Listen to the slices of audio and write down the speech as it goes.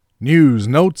News,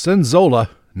 notes, and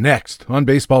Zola next on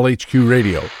Baseball HQ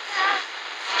Radio.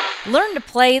 Learn to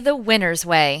play the winner's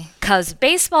way, 'cause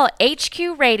Baseball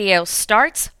HQ Radio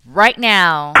starts right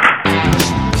now.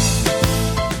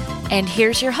 And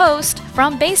here's your host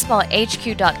from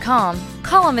BaseballHQ.com,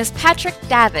 columnist Patrick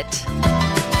Davitt.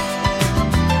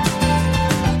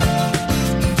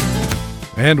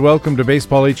 And welcome to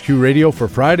Baseball HQ Radio for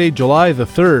Friday, July the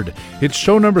 3rd. It's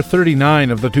show number 39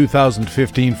 of the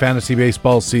 2015 fantasy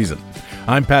baseball season.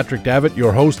 I'm Patrick Davitt,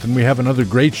 your host, and we have another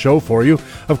great show for you.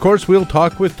 Of course, we'll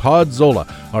talk with Todd Zola,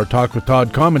 our Talk with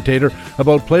Todd commentator,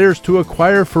 about players to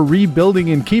acquire for rebuilding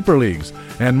in keeper leagues,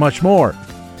 and much more.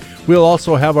 We'll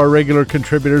also have our regular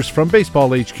contributors from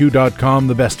BaseballHQ.com,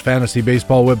 the best fantasy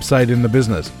baseball website in the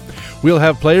business. We'll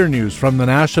have player news from the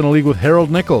National League with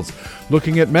Harold Nichols,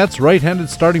 looking at Mets right-handed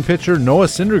starting pitcher Noah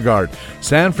Syndergaard,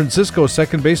 San Francisco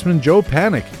second baseman Joe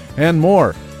Panik, and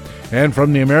more. And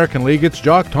from the American League, it's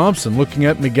Jock Thompson looking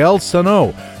at Miguel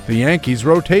Sano, the Yankees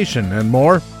rotation, and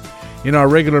more. In our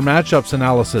regular matchups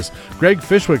analysis, Greg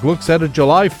Fishwick looks at a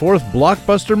July 4th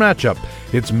blockbuster matchup.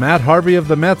 It's Matt Harvey of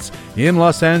the Mets in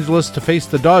Los Angeles to face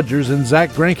the Dodgers and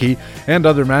Zach Greinke and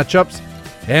other matchups.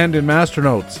 And in Master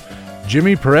Notes,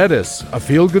 Jimmy Paredes, a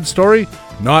feel-good story?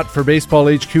 Not for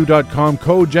BaseballHQ.com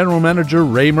co-general manager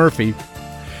Ray Murphy.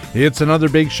 It's another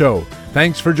big show.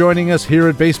 Thanks for joining us here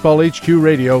at Baseball HQ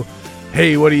Radio.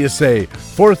 Hey, what do you say?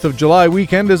 4th of July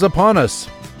weekend is upon us.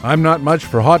 I'm not much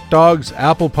for hot dogs,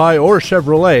 apple pie, or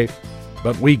Chevrolet,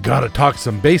 but we gotta talk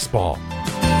some baseball.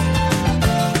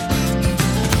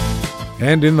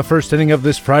 And in the first inning of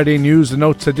this Friday News and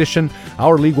Notes edition,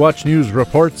 our League Watch News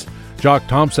reports Jock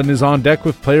Thompson is on deck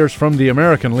with players from the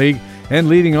American League, and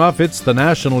leading off, it's the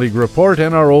National League report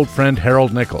and our old friend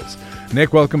Harold Nichols.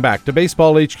 Nick, welcome back to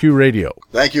Baseball HQ Radio.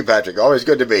 Thank you, Patrick. Always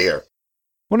good to be here.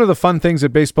 One of the fun things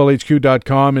at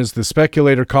BaseballHQ.com is the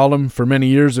speculator column. For many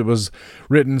years, it was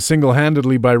written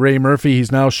single-handedly by Ray Murphy.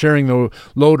 He's now sharing the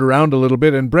load around a little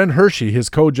bit. And Brent Hershey, his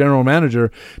co-general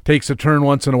manager, takes a turn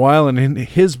once in a while. And in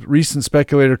his recent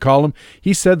speculator column,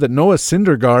 he said that Noah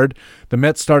Syndergaard, the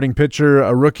Mets starting pitcher,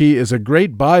 a rookie, is a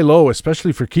great buy low,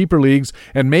 especially for keeper leagues,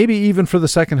 and maybe even for the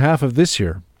second half of this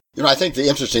year. You know, I think the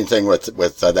interesting thing with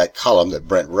that column that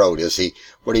Brent wrote is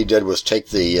what he did was take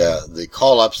the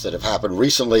call-ups that have happened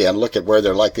recently and look at where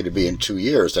they're likely to be in 2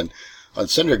 years. And on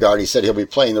Syndergaard, he said he'll be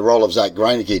playing the role of Zach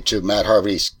Greinke to Matt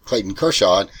Harvey's Clayton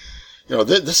Kershaw. And, you know,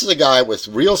 this is a guy with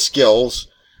real skills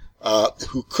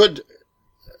who could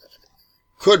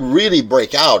really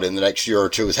break out in the next year or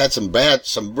two. He's had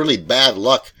some really bad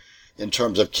luck in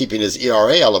terms of keeping his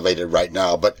ERA elevated right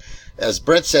now, but as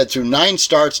Brent said, through 9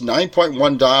 starts,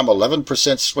 9.1 DOM,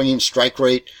 11% swinging strike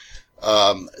rate,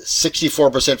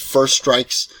 64% first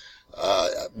strikes,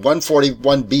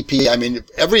 141 BP. I mean,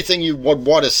 everything you would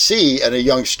want to see in a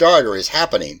young starter is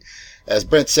happening. As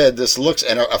Brent said, this looks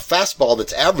at a fastball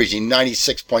that's averaging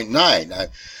 96.9,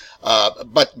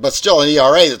 but still an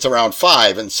ERA that's around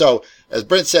 5. And so, as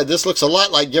Brent said, this looks a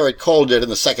lot like Garrett Cole did in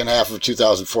the second half of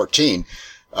 2014.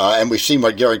 And we've seen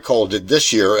what Garrett Cole did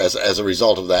this year as a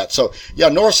result of that. So, yeah,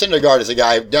 Noah Syndergaard is a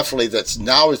guy definitely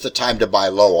now is the time to buy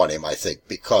low on him, I think,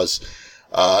 because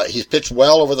he's pitched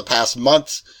well over the past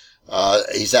month.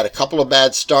 He's had a couple of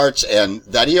bad starts, and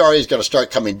that ERA is going to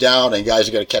start coming down, and guys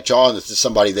are going to catch on. This is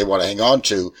somebody they want to hang on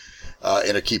to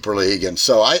in a keeper league. And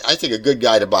so I think a good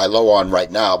guy to buy low on right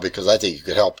now, because I think he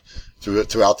could help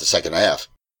throughout the second half.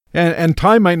 And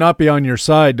time might not be on your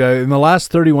side. In the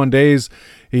last 31 days,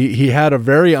 he had a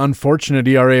very unfortunate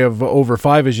ERA of over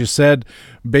 5, as you said,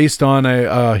 based on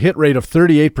a hit rate of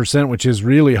 38%, which is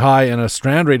really high, and a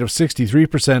strand rate of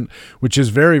 63%, which is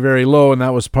very, very low, and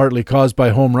that was partly caused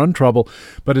by home run trouble.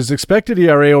 But his expected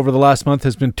ERA over the last month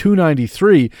has been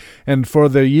 2.93, and for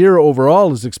the year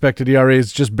overall, his expected ERA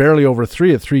is just barely over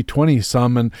 3 at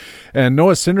 3.20-some, and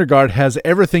Noah Syndergaard has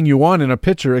everything you want in a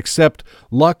pitcher except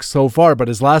luck so far, but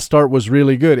his last start was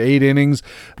really good. 8 innings,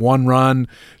 1 run,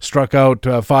 struck out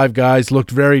 5 guys, looked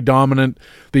very dominant.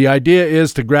 The idea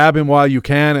is to grab him while you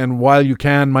can, and while you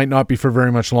can might not be for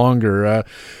very much longer.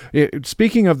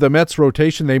 Speaking of the Mets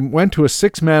rotation, they went to a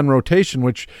 6-man rotation,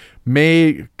 which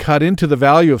may cut into the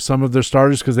value of some of their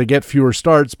starters because they get fewer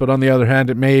starts, but on the other hand,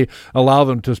 it may allow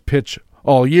them to pitch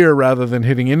all year rather than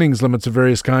hitting innings limits of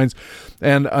various kinds.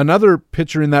 And another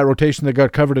pitcher in that rotation that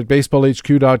got covered at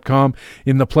BaseballHQ.com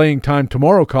in the Playing Time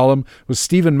Tomorrow column was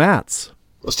Steven Matz.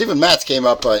 Well, Steven Matz came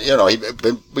up,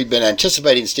 we've been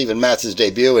anticipating Steven Matz's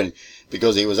debut, and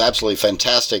because he was absolutely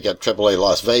fantastic at AAA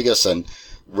Las Vegas and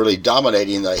really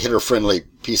dominating the hitter-friendly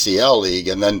PCL league,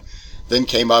 and then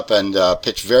came up and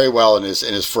pitched very well in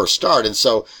his first start. And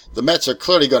so the Mets are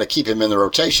clearly going to keep him in the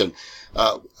rotation.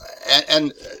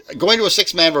 And going to a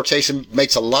six-man rotation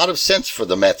makes a lot of sense for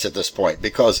the Mets at this point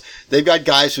because they've got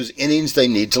guys whose innings they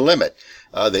need to limit.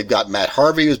 They've got Matt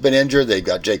Harvey, who's been injured. They've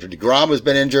got Jacob deGrom, who's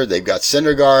been injured. They've got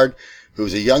Syndergaard,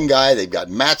 who's a young guy. They've got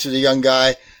Matz, who's a young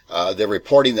guy. They're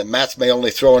reporting that Matz may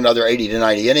only throw another 80 to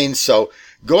 90 innings. So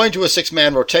going to a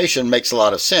six-man rotation makes a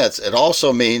lot of sense. It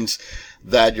also means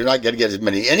that you're not going to get as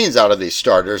many innings out of these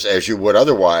starters as you would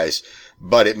otherwise,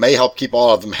 but it may help keep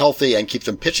all of them healthy and keep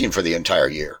them pitching for the entire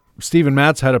year. Steven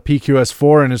Matz had a PQS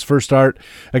 4 in his first start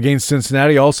against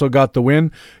Cincinnati, also got the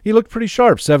win. He looked pretty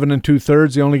sharp, 7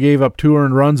 2/3. He only gave up 2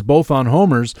 earned runs, both on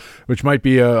homers, which might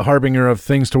be a harbinger of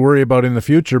things to worry about in the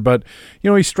future. But,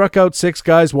 he struck out 6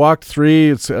 guys, walked 3.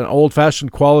 It's an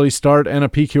old-fashioned quality start and a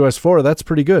PQS 4. That's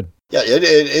pretty good. Yeah, it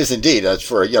is indeed. That's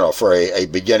for a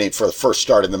beginning, for the first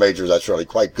start in the majors, that's really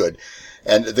quite good.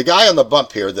 And the guy on the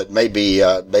bump here that may be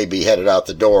headed out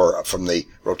the door from the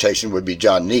rotation would be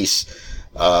John Neese.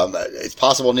 It's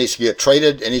possible Neese could get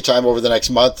traded anytime over the next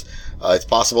month. It's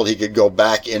possible he could go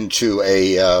back into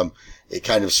a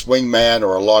kind of swing man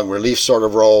or a long relief sort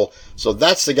of role. So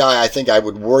that's the guy I think I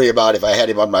would worry about if I had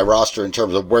him on my roster in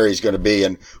terms of where he's going to be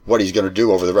and what he's going to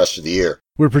do over the rest of the year.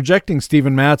 We're projecting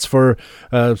Steven Matz for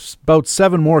about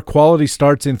 7 more quality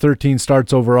starts in 13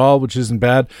 starts overall, which isn't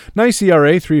bad. Nice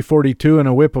ERA, 3.42, and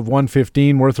a whip of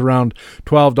 1.15, worth around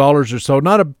 $12 or so.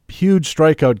 Not a huge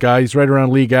strikeout guy. He's right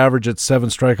around league average at 7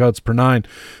 strikeouts per 9.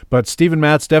 But Steven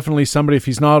Matz, definitely somebody, if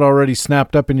he's not already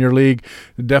snapped up in your league,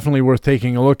 definitely worth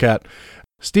taking a look at.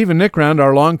 Stephen Nickrand,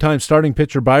 our longtime starting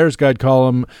pitcher buyer's guide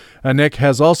column, Nick,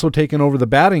 has also taken over the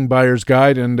batting buyer's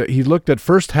guide, and he looked at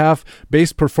first half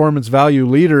base performance value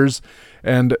leaders.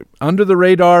 And under the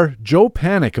radar, Joe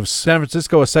Panik of San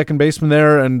Francisco, a second baseman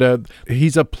there, and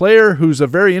he's a player who's a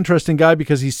very interesting guy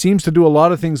because he seems to do a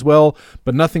lot of things well,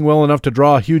 but nothing well enough to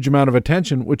draw a huge amount of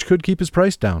attention, which could keep his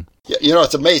price down. Yeah,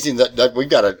 it's amazing that we've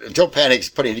got Joe Panik's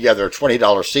putting together a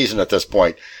 $20 season at this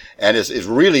point, and is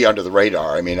really under the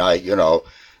radar. I mean,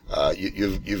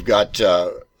 you've got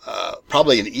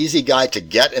probably an easy guy to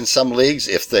get in some leagues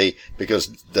because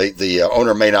the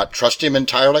owner may not trust him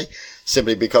entirely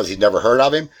simply because he's never heard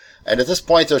of him. And at this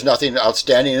point, there's nothing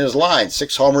outstanding in his line.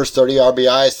 6 homers, 30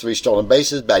 RBIs, 3 stolen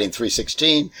bases, batting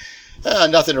 .316.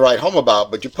 Nothing to write home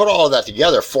about. But you put all of that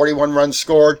together, 41 runs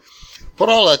scored. Put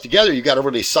all of that together, you got a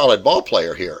really solid ball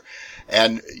player here.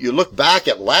 And you look back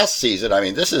at last season. I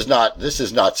mean, this is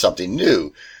not something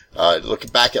new.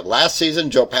 Looking back at last season,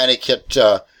 Joe Panik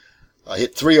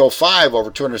hit 305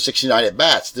 over 269 at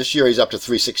bats. This year he's up to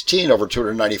 316 over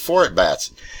 294 at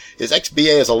bats. His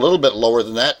XBA is a little bit lower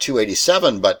than that,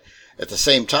 287, but at the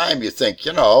same time you think,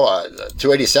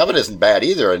 287 isn't bad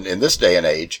either in this day and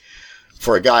age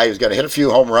for a guy who's going to hit a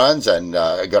few home runs and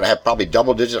going to have probably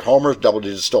double-digit homers,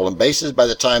 double-digit stolen bases by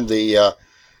the time the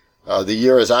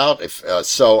year is out.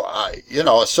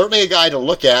 Certainly a guy to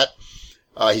look at.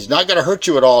 He's not going to hurt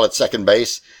you at all at second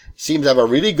base. Seems to have a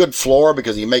really good floor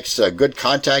because he makes good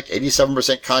contact,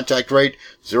 87% contact rate,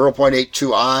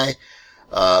 0.82 I.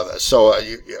 So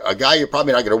a guy you're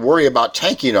probably not going to worry about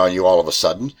tanking on you all of a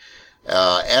sudden,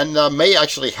 and may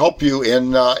actually help you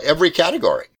in every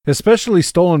category. Especially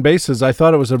stolen bases. I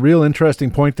thought it was a real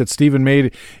interesting point that Stephen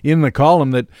made in the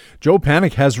column that Joe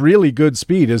Panik has really good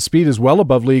speed. His speed is well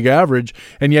above league average,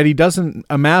 and yet he doesn't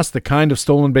amass the kind of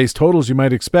stolen base totals you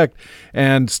might expect.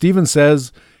 And Stephen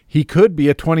says he could be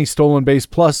a 20 stolen base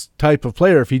plus type of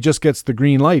player if he just gets the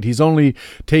green light. He's only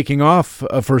taking off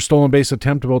for a stolen base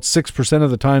attempt about 6% of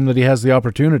the time that he has the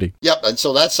opportunity. Yep, and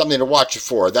so that's something to watch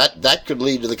for. That could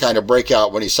lead to the kind of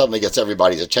breakout when he suddenly gets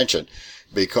everybody's attention,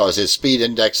 because his speed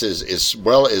index is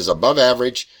above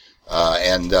average,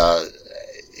 and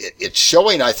it's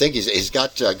showing. I think he's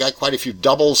got quite a few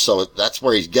doubles, so that's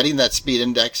where he's getting that speed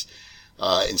index,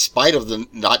 in spite of the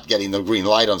not getting the green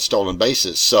light on stolen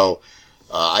bases. So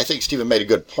I think Stephen made a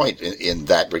good point in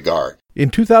that regard. In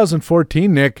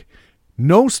 2014, Nick,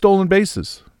 no stolen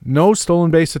bases, no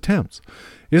stolen base attempts.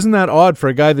 Isn't that odd for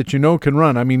a guy that can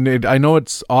run? I mean, I know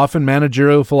it's often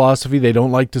managerial philosophy. They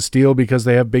don't like to steal because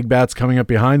they have big bats coming up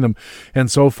behind them and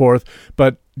so forth.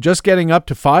 But just getting up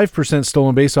to 5%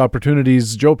 stolen base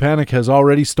opportunities, Joe Panik has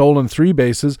already stolen 3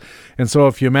 bases. And so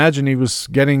if you imagine he was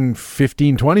getting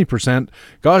 15, 20%,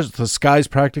 gosh, the sky's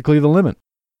practically the limit.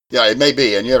 Yeah, it may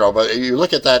be. And, but you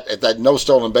look at that no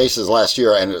stolen bases last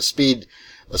year and a speed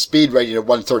rating of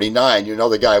 139,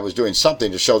 the guy was doing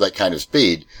something to show that kind of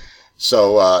speed.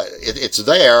 So it's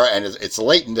there, and it's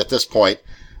latent at this point.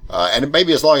 And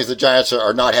maybe as long as the Giants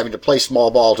are not having to play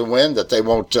small ball to win, that they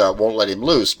won't let him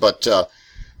loose. But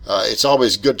it's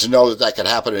always good to know that could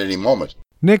happen at any moment.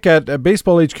 Nick, at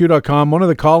BaseballHQ.com, one of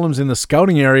the columns in the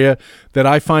scouting area that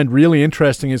I find really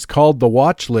interesting is called The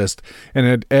Watch List.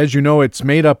 And as you know, it's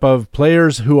made up of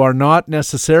players who are not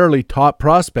necessarily top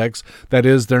prospects. That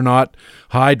is, they're not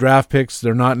high draft picks.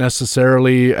 They're not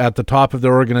necessarily at the top of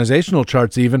their organizational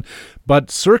charts even.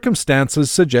 But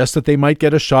circumstances suggest that they might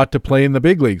get a shot to play in the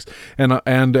big leagues.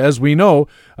 And as we know,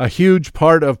 a huge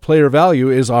part of player value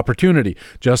is opportunity.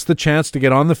 Just the chance to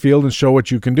get on the field and show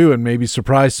what you can do and maybe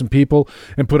surprise some people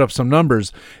and put up some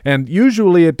numbers. And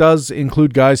usually it does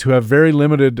include guys who have very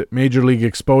limited major league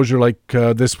exposure, like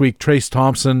this week, Trace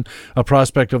Thompson, a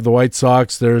prospect of the White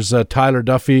Sox. There's Tyler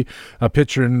Duffy, a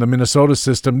pitcher in the Minnesota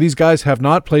system. These guys have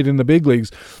not played in the big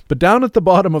leagues. But down at the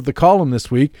bottom of the column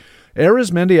this week,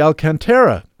 Arizmendi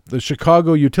Alcantara, the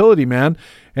Chicago utility man,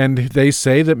 and they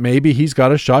say that maybe he's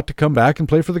got a shot to come back and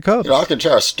play for the Cubs.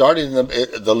 Alcantara started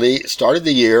started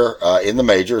the year in the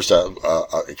majors.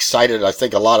 Excited, I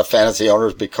think, a lot of fantasy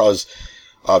owners because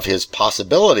of his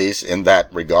possibilities in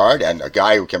that regard, and a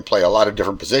guy who can play a lot of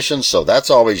different positions. So that's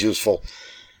always useful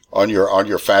on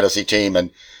your fantasy team.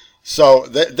 And so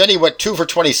then he went 2 for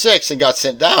 26 and got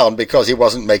sent down because he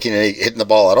wasn't hitting the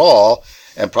ball at all,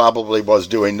 and probably was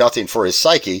doing nothing for his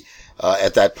psyche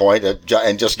at that point,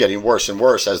 and just getting worse and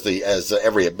worse as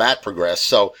every at bat progressed.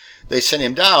 So they sent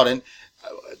him down, and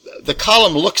the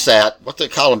column what the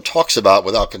column talks about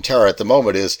with Alcantara at the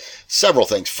moment is several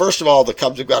things. First of all, the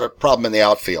Cubs have got a problem in the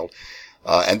outfield,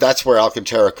 and that's where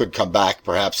Alcantara could come back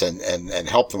perhaps and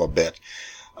help them a bit.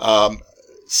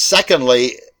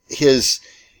 Secondly,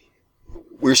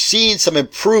 we're seeing some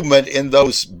improvement in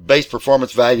those base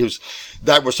performance values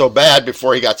that were so bad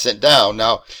before he got sent down.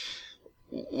 Now,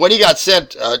 when he got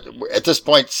sent, at this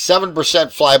point,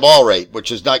 7% fly ball rate,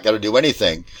 which is not going to do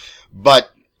anything,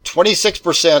 but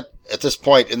 26% at this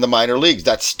point in the minor leagues.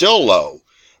 That's still low,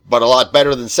 but a lot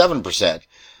better than 7%.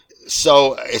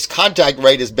 So his contact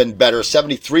rate has been better,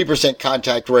 73%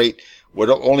 contact rate, with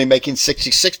only making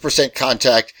 66%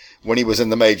 contact when he was in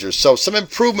the majors. So some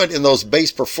improvement in those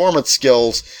base performance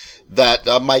skills that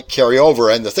might carry over.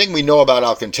 And the thing we know about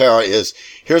Alcantara is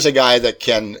here's a guy that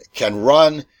can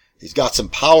run. He's got some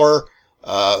power,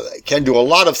 can do a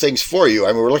lot of things for you.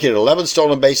 I mean, we're looking at 11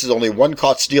 stolen bases, only 1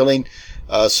 caught stealing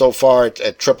so far at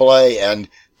AAA, and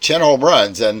 10 home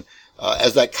runs. And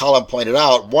as that column pointed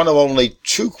out, one of only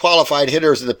 2 qualified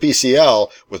hitters in the PCL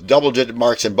with double-digit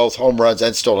marks in both home runs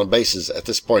and stolen bases at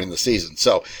this point in the season.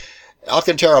 So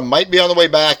Alcantara might be on the way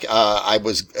back. I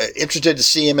was interested to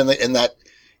see him in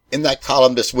that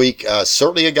column this week.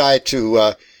 Certainly a guy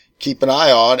to keep an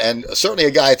eye on, and certainly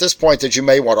a guy at this point that you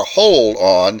may want to hold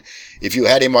on if you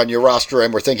had him on your roster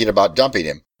and were thinking about dumping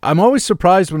him. I'm always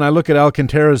surprised when I look at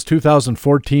Alcantara's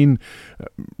 2014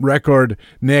 record,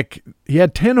 Nick. He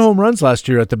had 10 home runs last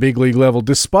year at the big league level,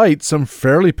 despite some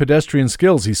fairly pedestrian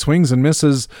skills. He swings and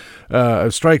misses,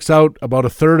 strikes out about a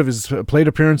third of his plate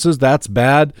appearances. That's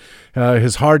bad.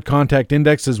 His hard contact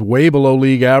index is way below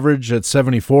league average at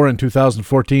 74 in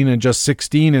 2014 and just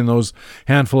 16 in those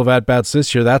handful of at-bats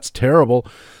this year. That's terrible.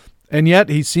 And yet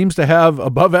he seems to have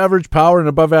above average power and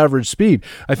above average speed.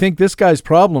 I think this guy's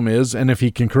problem is, and if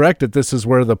he can correct it, this is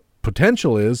where the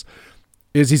potential is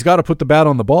he's got to put the bat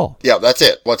on the ball. Yeah, that's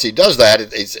it. Once he does that,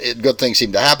 good things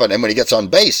seem to happen. And when he gets on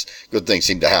base, good things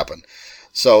seem to happen.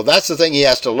 So that's the thing he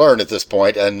has to learn at this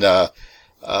point. And,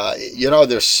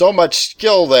 there's so much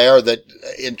skill there that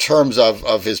in terms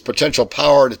of his potential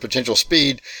power and his potential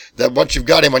speed, that once you've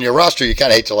got him on your roster, you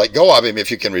kind of hate to let go of him if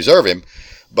you can reserve him.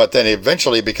 But then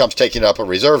eventually it becomes taking up a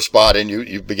reserve spot, and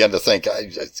you begin to think,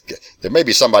 there may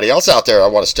be somebody else out there I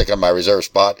want to stick on my reserve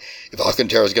spot if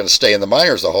Alcantara is going to stay in the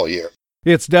minors the whole year.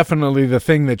 It's definitely the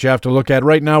thing that you have to look at.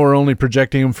 Right now we're only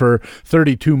projecting him for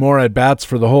 32 more at-bats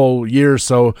for the whole year,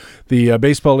 so the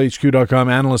BaseballHQ.com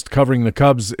analyst covering the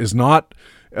Cubs is not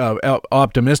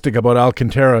optimistic about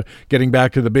Alcantara getting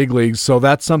back to the big leagues. So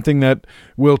that's something that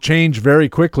will change very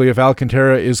quickly if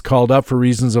Alcantara is called up for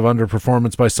reasons of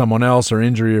underperformance by someone else or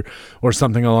injury or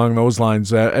something along those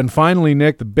lines. And finally,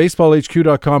 Nick, the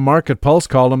BaseballHQ.com Market Pulse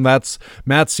column, that's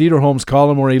Matt Cederholm's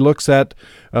column where he looks at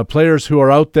players who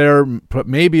are out there,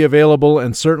 may be available,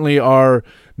 and certainly are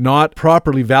not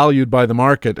properly valued by the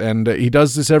market. And he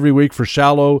does this every week for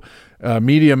shallow,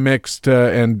 medium mixed,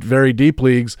 and very deep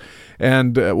leagues.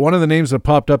 And one of the names that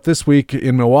popped up this week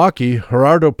in Milwaukee,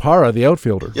 Gerardo Parra, the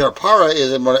outfielder. Yeah, Parra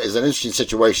is an interesting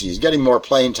situation. He's getting more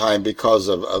playing time because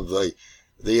of the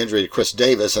injury to Chris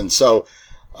Davis. And so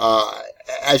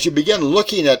as you begin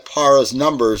looking at Parra's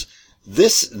numbers,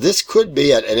 this could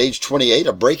be at age 28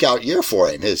 a breakout year for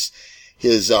him. His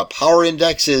power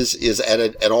index is at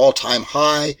an all-time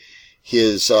high.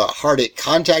 His hard hit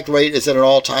contact rate is at an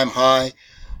all-time high.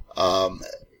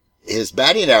 his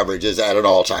batting average is at an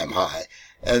all-time high.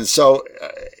 And so,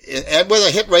 and with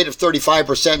a hit rate of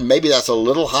 35%, maybe that's a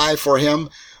little high for him,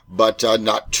 but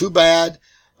not too bad.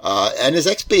 And his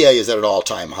XBA is at an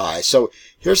all-time high. So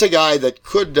here's a guy that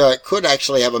could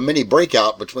actually have a mini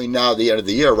breakout between now and the end of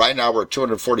the year. Right now we're at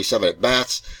 247 at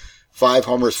bats, 5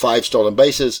 homers, 5 stolen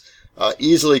bases.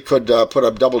 Easily could put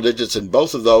up double digits in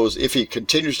both of those if he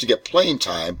continues to get playing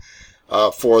time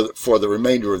for the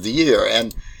remainder of the year.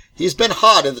 And he's been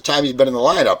hot in the time he's been in the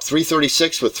lineup.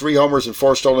 336 with 3 homers and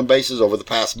 4 stolen bases over the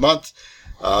past month.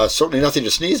 Certainly nothing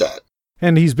to sneeze at.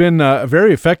 And he's been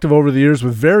very effective over the years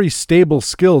with very stable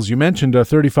skills. You mentioned a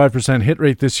 35% hit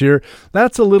rate this year.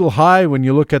 That's a little high when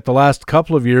you look at the last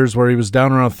couple of years where he was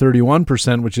down around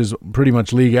 31%, which is pretty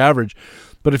much league average.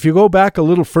 But if you go back a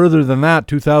little further than that,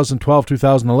 2012,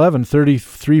 2011, 33%,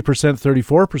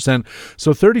 34%.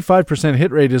 So 35%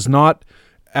 hit rate is not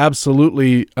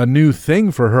absolutely a new thing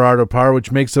for Gerardo Parra,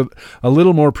 which makes it a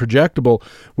little more projectable.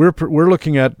 We're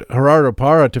looking at Gerardo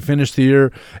Parra to finish the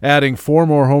year adding 4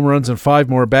 more home runs and 5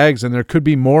 more bags, and there could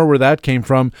be more where that came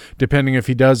from, depending if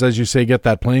he does, as you say, get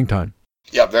that playing time.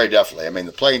 Yeah, very definitely. I mean,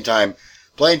 the playing time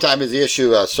is the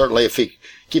issue. Certainly, if he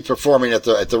keeps performing at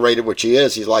the rate at which he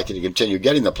is, he's likely to continue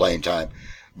getting the playing time.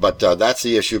 But that's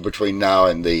the issue between now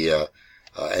and the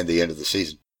end of the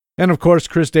season. And, of course,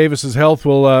 Chris Davis's health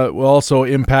will also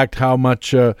impact how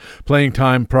much playing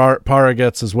time Parra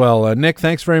gets as well. Nick,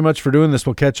 thanks very much for doing this.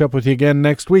 We'll catch up with you again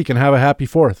next week, and have a happy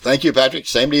 4th. Thank you, Patrick.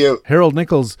 Same to you. Harold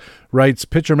Nichols writes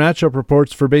pitcher matchup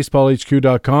reports for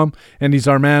BaseballHQ.com, and he's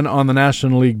our man on the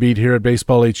National League beat here at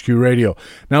BaseballHQ Radio.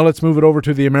 Now let's move it over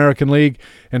to the American League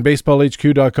and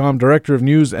BaseballHQ.com Director of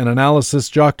News and Analysis,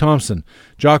 Jock Thompson.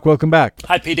 Jock, welcome back.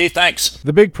 Hi, PD. Thanks.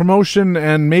 The big promotion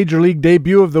and Major League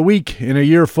debut of the week in a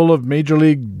year full of Major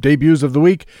League debuts of the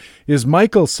week is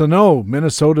Michael Sano,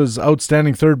 Minnesota's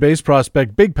outstanding third base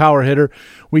prospect, big power hitter.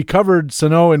 We covered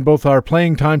Sano in both our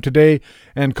playing time today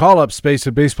and call-up space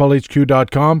at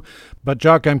BaseballHQ.com. But,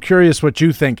 Jock, I'm curious what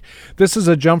you think. This is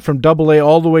a jump from Double-A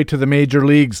all the way to the major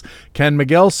leagues. Can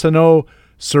Miguel Sano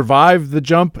survive the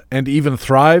jump and even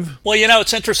thrive? Well,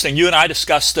 it's interesting. You and I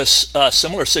discussed this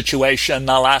similar situation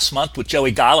last month with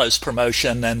Joey Gallo's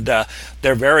promotion, and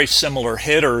they're very similar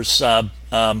hitters.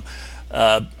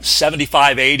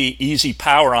 75-80 easy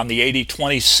power on the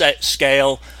 80-20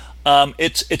 scale.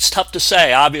 It's tough to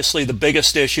say. Obviously, the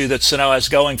biggest issue that Sano has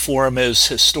going for him is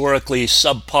historically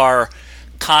subpar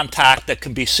contact that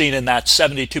can be seen in that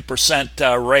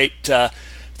 72% rate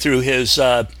through his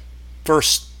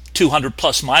first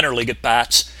 200-plus minor league at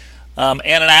bats, and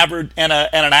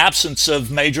an absence of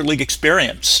major league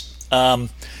experience.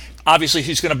 Obviously,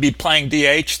 he's going to be playing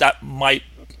DH. That might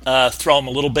throw him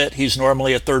a little bit. He's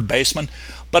normally a third baseman.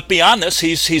 But beyond this,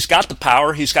 he's got the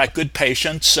power. He's got good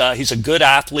patience. He's a good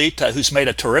athlete who's made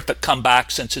a terrific comeback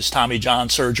since his Tommy John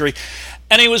surgery.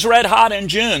 And he was red hot in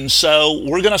June, so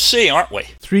we're going to see, aren't we?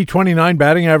 329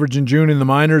 batting average in June in the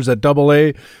minors at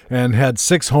Double-A, and had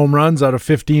 6 home runs out of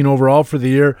 15 overall for the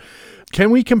year.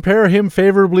 Can we compare him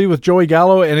favorably with Joey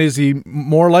Gallo, and is he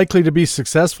more likely to be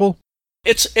successful?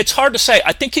 It's hard to say.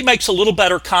 I think he makes a little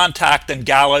better contact than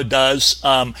Gallo does.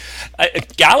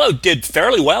 Gallo did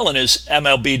fairly well in his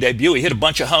MLB debut. He hit a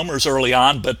bunch of homers early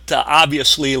on, but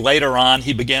obviously later on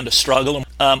he began to struggle.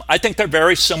 I think they're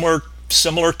very similar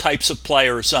types of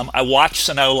players. I watched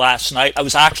Sano last night. I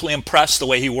was actually impressed the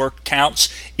way he worked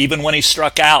counts. Even when he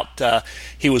struck out,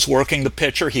 he was working the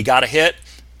pitcher. He got a hit.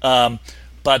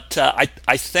 But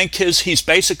I think he's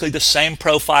basically the same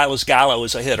profile as Gallo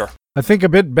as a hitter. I think a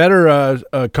bit better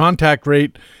contact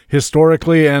rate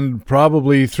historically and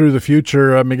probably through the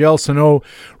future. Miguel Sano,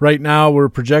 right now we're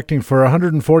projecting for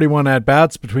 141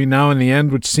 at-bats between now and the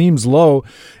end, which seems low.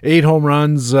 8 home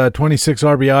runs, 26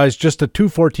 RBIs, just a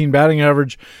 .214 batting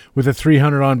average with a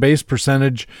 .300 on-base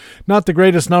percentage. Not the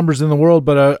greatest numbers in the world,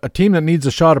 but a team that needs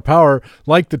a shot of power,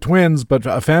 like the Twins, but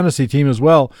a fantasy team as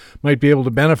well, might be able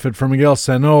to benefit from Miguel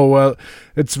Sano.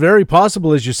 It's very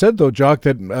possible, as you said, though, Jock,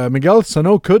 that Miguel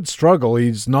Sano could struggle.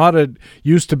 He's not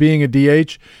used to being a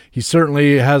DH. He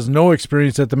certainly has no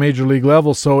experience at the major league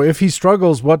level. So if he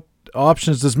struggles, what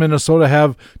options does Minnesota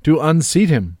have to unseat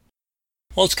him?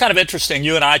 Well, it's kind of interesting.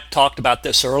 You and I talked about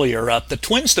this earlier. The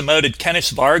Twins demoted Kenneth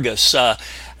Vargas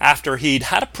after he'd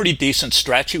had a pretty decent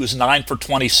stretch. He was 9 for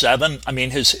 27. I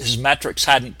mean, his metrics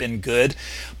hadn't been good,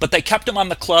 but they kept him on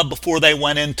the club before they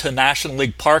went into National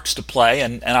League parks to play.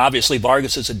 And obviously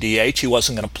Vargas is a DH. He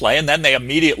wasn't going to play. And then they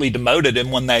immediately demoted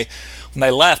him when they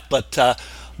left. But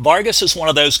Vargas is one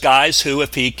of those guys who,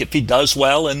 if he does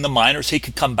well in the minors, he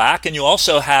could come back. And you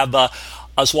also have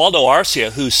Oswaldo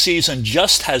Arcia, whose season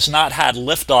just has not had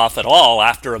liftoff at all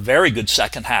after a very good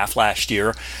second half last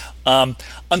year.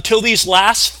 Until these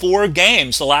last 4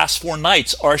 games, the last 4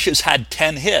 nights, Arcia's had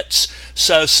 10 hits.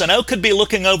 So Sano could be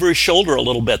looking over his shoulder a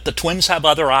little bit. The Twins have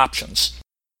other options.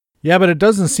 Yeah, but it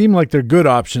doesn't seem like they're good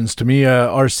options to me.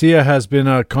 Arcia has been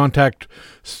a contact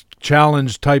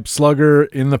challenge type slugger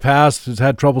in the past, has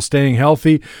had trouble staying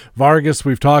healthy. Vargas,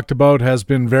 we've talked about, has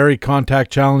been very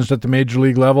contact challenged at the major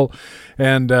league level.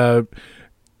 And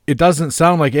it doesn't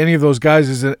sound like any of those guys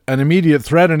is an immediate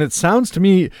threat. And it sounds to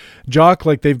me, Jock,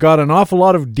 like they've got an awful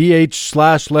lot of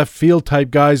DH/left field type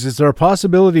guys. Is there a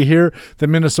possibility here that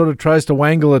Minnesota tries to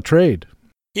wangle a trade?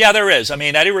 Yeah, there is. I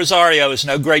mean, Eddie Rosario is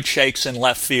no great shakes in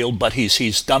left field, but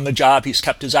he's done the job. He's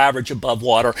kept his average above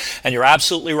water. And you're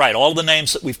absolutely right. All the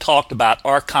names that we've talked about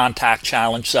are contact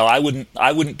challenge, so I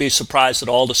wouldn't be surprised at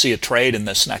all to see a trade in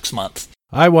this next month.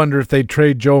 I wonder if they'd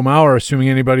trade Joe Mauer, assuming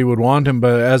anybody would want him.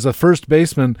 But as a first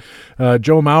baseman,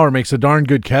 Joe Mauer makes a darn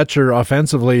good catcher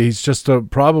offensively. He's just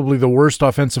probably the worst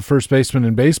offensive first baseman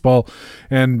in baseball.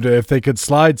 And if they could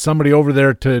slide somebody over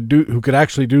there who could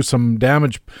actually do some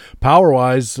damage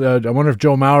power-wise, I wonder if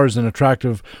Joe Mauer is an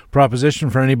attractive proposition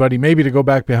for anybody. Maybe to go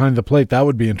back behind the plate, that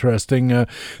would be interesting. The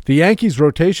Yankees'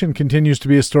 rotation continues to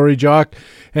be a story, Jock.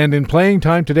 And in playing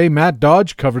time today, Matt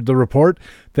Dodge covered the report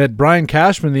that Brian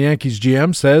Cashman, the Yankees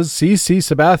GM, says CC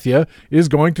Sabathia is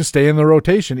going to stay in the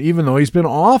rotation, even though he's been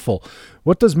awful.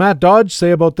 What does Matt Dodge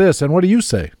say about this, and what do you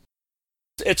say?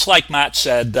 It's like Matt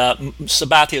said,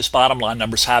 Sabathia's bottom line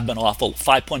numbers have been awful.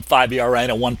 5.5 ERA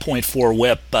and a 1.4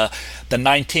 whip. The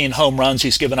 19 home runs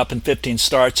he's given up in 15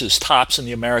 starts is tops in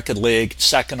the American League,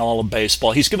 second all of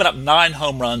baseball. He's given up 9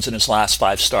 home runs in his last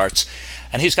 5 starts,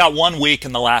 and he's got 1 week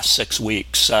in the last 6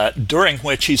 weeks, during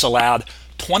which he's allowed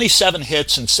 27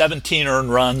 hits and 17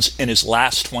 earned runs in his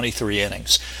last 23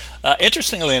 innings.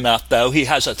 Interestingly enough, though, he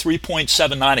has a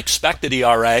 3.79 expected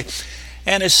ERA,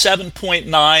 and his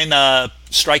 7.9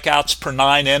 strikeouts per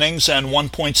 9 innings and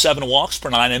 1.7 walks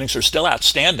per 9 innings are still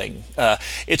outstanding.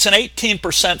 It's an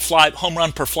 18% home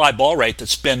run per fly ball rate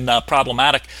that's been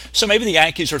problematic. So maybe the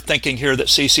Yankees are thinking here that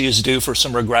CC is due for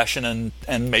some regression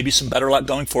and maybe some better luck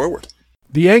going forward.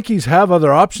 The Yankees have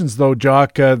other options, though,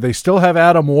 Jock. They still have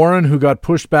Adam Warren, who got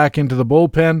pushed back into the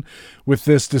bullpen with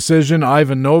this decision.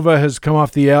 Ivan Nova has come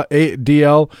off the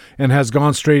DL and has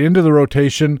gone straight into the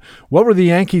rotation. What were the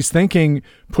Yankees thinking,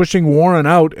 pushing Warren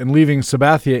out and leaving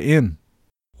Sabathia in?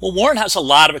 Well, Warren has a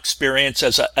lot of experience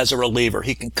as a reliever.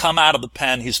 He can come out of the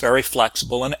pen. He's very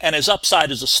flexible, and his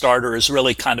upside as a starter is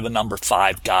really kind of a number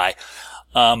 5 guy.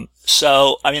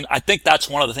 So, I mean, I think that's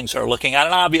one of the things they're looking at.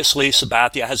 And obviously,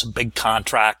 Sabathia has a big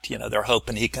contract. You know, they're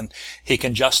hoping he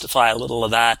can justify a little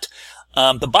of that.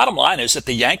 The bottom line is that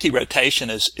the Yankee rotation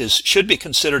should be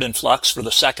considered in flux for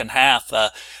the second half.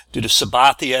 Due to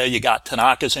Sabathia, you got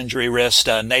Tanaka's injury risk.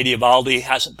 Nate Eovaldi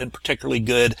hasn't been particularly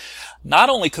good. Not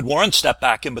only could Warren step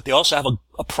back in, but they also have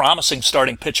a promising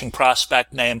starting pitching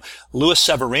prospect named Luis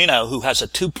Severino, who has a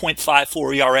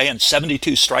 2.54 ERA and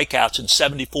 72 strikeouts in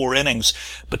 74 innings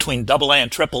between AA and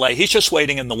AAA. He's just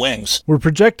waiting in the wings. We're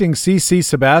projecting CC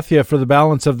Sabathia for the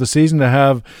balance of the season to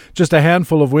have just a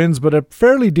handful of wins, but a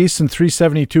fairly decent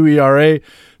 3.72 ERA,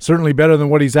 certainly better than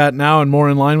what he's at now and more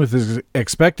in line with his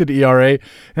expected ERA,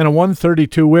 and a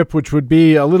 1.32 whip, which would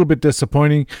be a little bit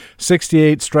disappointing.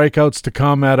 68 strikeouts to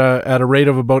come at a rate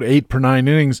of about 8 per 9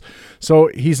 innings. So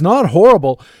he's not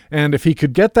horrible, and if he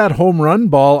could get that home run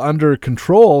ball under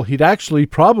control, he'd actually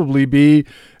probably be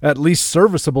at least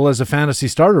serviceable as a fantasy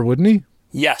starter, wouldn't he?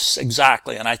 Yes,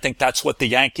 exactly, and I think that's what the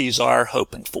Yankees are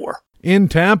hoping for. In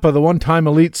Tampa, the one-time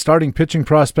elite starting pitching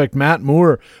prospect Matt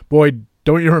Moore, boy,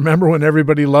 don't you remember when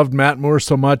everybody loved Matt Moore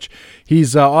so much?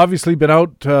 He's obviously been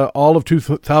out all of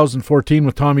 2014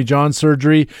 with Tommy John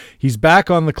surgery. He's back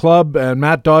on the club, and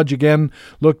Matt Dodge again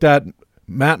looked at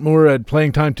Matt Moore at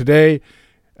playing time today.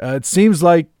 It seems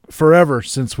like forever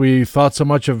since we thought so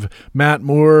much of Matt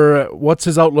Moore. What's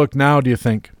his outlook now, do you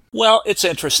think? Well, it's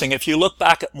interesting. If you look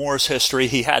back at Moore's history,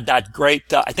 he had that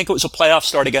great, I think it was a playoff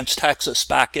start against Texas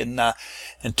back in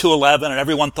 2011, and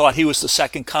everyone thought he was the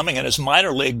second coming, and his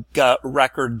minor league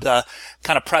record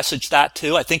kind of presaged that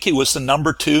too. I think he was the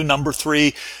number 2, number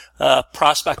 3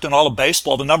 prospect in all of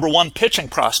baseball, the number 1 pitching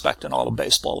prospect in all of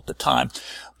baseball at the time.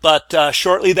 But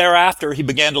shortly thereafter, he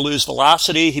began to lose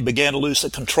velocity, he began to lose the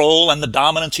control and the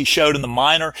dominance he showed in the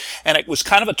minor, and it was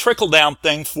kind of a trickle-down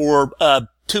thing for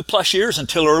 2+ years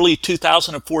until early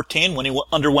 2014 when he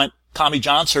underwent Tommy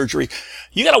John surgery.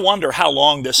 You got to wonder how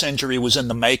long this injury was in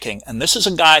the making. And this is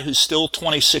a guy who's still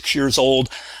 26 years old.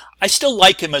 I still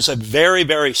like him as a very,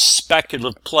 very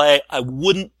speculative play. I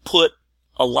wouldn't put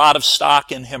a lot of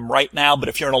stock in him right now, but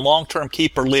if you're in a long-term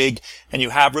keeper league and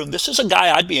you have room, this is a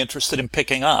guy I'd be interested in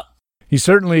picking up. He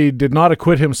certainly did not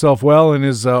acquit himself well in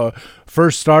his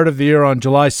first start of the year on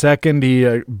July 2nd.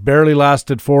 He barely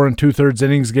lasted 4 2/3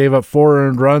 innings, gave up 4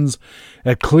 earned runs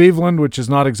at Cleveland, which is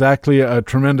not exactly a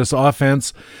tremendous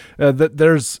offense.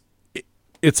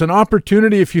 It's an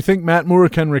opportunity. If you think Matt Moore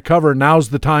can recover, now's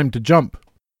the time to jump.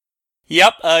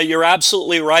 Yep, you're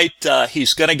absolutely right.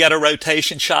 He's going to get a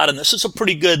rotation shot, and this is a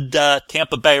pretty good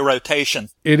Tampa Bay rotation.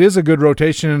 It is a good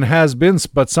rotation and has been,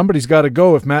 but somebody's got to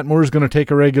go. If Matt Moore's going to take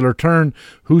a regular turn,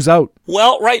 who's out?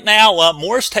 Well, right now,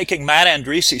 Moore's taking Matt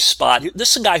Andriese's spot.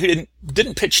 This is a guy who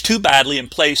didn't pitch too badly in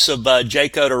place of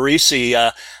Jake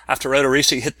Odorizzi after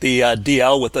Odorizzi hit the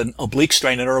DL with an oblique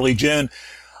strain in early June.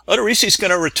 Odorizzi's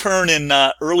going to return in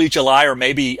early July or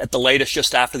maybe at the latest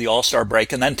just after the All-Star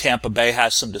break, and then Tampa Bay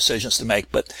has some decisions to make.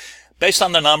 But based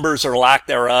on the numbers or lack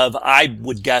thereof, I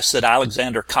would guess that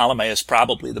Alexander Colomé is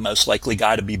probably the most likely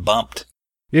guy to be bumped.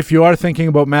 If you are thinking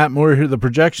about Matt Moore here, the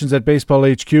projections at Baseball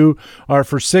HQ are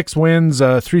for 6 wins,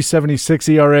 3.76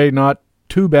 ERA, not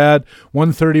too bad,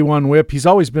 131 whip. He's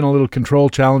always been a little control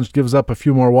challenged, gives up a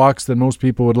few more walks than most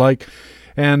people would like.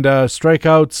 And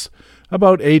strikeouts,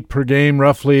 about 8 per game,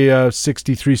 roughly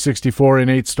 63, 64 in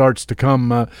 8 starts to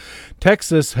come.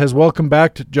 Texas has welcomed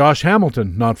back Josh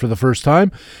Hamilton, not for the first time,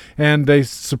 and they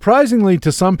surprisingly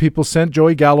to some people sent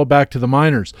Joey Gallo back to the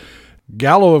minors.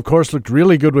 Gallo, of course, looked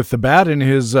really good with the bat in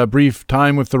his brief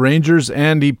time with the Rangers,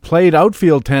 and he played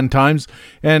outfield 10 times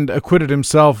and acquitted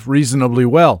himself reasonably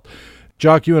well.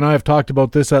 Jock, you and I have talked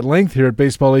about this at length here at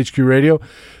Baseball HQ Radio.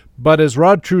 But as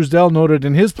Rod Truesdell noted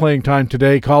in his Playing Time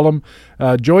Today column,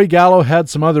 Joey Gallo had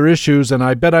some other issues, and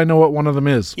I bet I know what one of them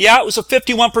is. Yeah, it was a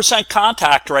 51%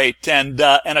 contact rate and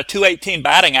a .218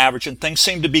 batting average, and things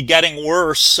seemed to be getting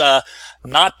worse,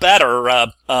 not better,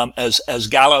 as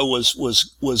Gallo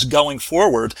was going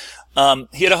forward. He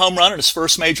hit a home run in his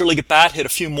first major league at bat, hit a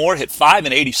few more, hit 5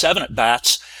 in 87 at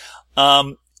bats.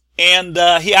 And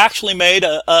he actually made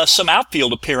some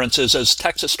outfield appearances as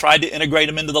Texas tried to integrate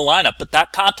him into the lineup. But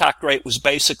that contact rate was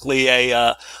basically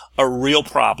a real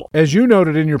problem. As you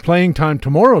noted in your Playing Time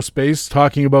Tomorrow space,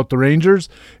 talking about the Rangers,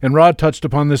 and Rod touched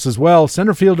upon this as well,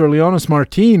 center fielder Leonis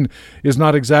Martin is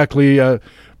not exactly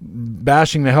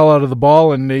bashing the hell out of the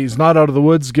ball, and he's not out of the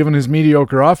woods given his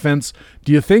mediocre offense.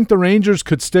 Do you think the Rangers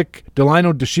could stick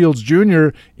Delino DeShields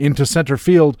Jr. into center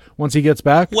field once he gets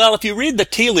back? Well, if you read the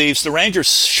tea leaves, the Rangers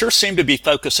sure seem to be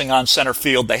focusing on center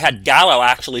field. They had Gallo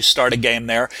actually start a game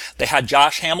there. They had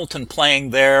Josh Hamilton playing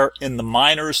there in the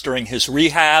minors during his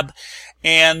rehab.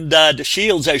 And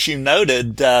DeShields, as you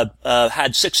noted,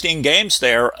 had 16 games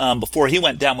there before he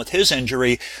went down with his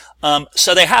injury.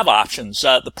 So they have options.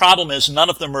 The problem is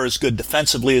none of them are as good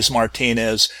defensively as Martin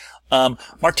is.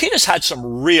 Martin has had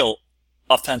some real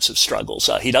offensive struggles.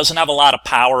 He doesn't have a lot of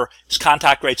power. His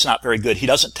contact rate's not very good. He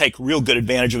doesn't take real good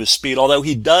advantage of his speed, although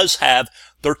he does have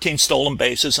 13 stolen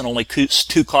bases and only 2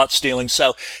 caught stealing.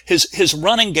 So his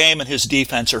running game and his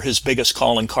defense are his biggest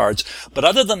calling cards. But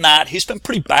other than that, he's been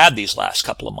pretty bad these last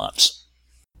couple of months.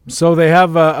 So they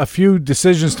have a few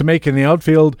decisions to make in the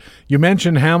outfield. You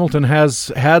mentioned Hamilton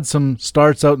has had some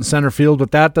starts out in center field,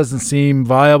 but that doesn't seem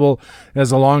viable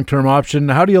as a long-term option.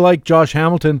 How do you like Josh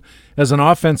Hamilton as an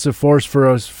offensive force for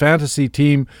a fantasy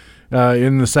team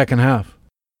in the second half?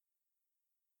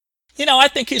 You know, I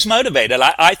think he's motivated.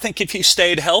 I think if he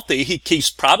stayed healthy,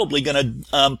 he's probably going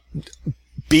to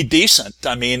be decent.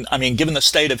 I mean, given the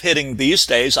state of hitting these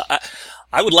days,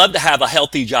 I would love to have a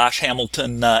healthy Josh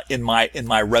Hamilton in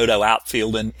my roto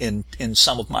outfield in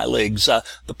some of my leagues.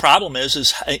 The problem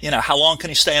is how long can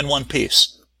he stay in one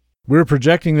piece? We're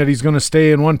projecting that he's going to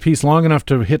stay in one piece long enough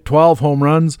to hit 12 home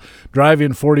runs, drive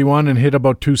in 41, and hit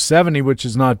about 270, which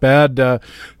is not bad.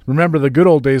 Remember the good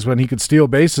old days when he could steal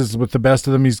bases with the best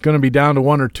of them. He's going to be down to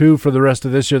 1 or 2 for the rest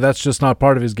of this year. That's just not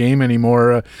part of his game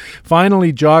anymore.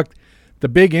 Finally, Jock, the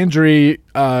big injury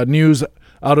news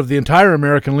out of the entire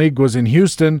American League was in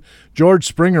Houston. George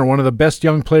Springer, one of the best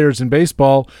young players in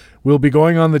baseball, will be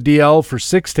going on the DL for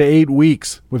 6 to 8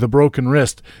 weeks with a broken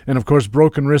wrist. And, of course,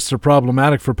 broken wrists are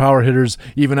problematic for power hitters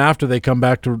even after they come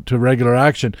back to regular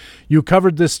action. You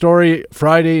covered this story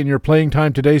Friday in your Playing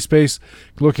Time Today space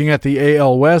looking at the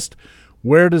AL West.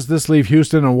 Where does this leave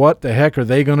Houston, and what the heck are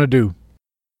they going to do?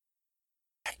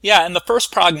 Yeah, and the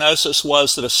first prognosis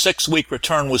was that a 6-week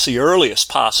return was the earliest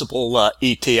possible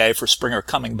ETA for Springer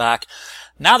coming back.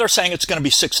 Now they're saying it's going to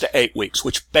be 6 to 8 weeks,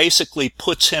 which basically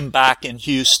puts him back in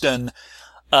Houston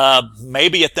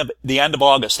maybe at the end of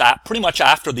August, pretty much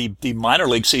after the minor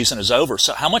league season is over.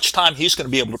 So how much time he's going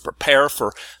to be able to prepare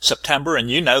for September? And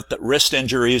you note that wrist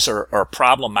injuries are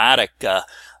problematic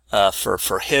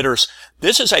for hitters.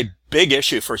 This is a big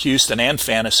issue for Houston and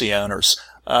fantasy owners.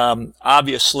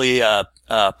 Obviously,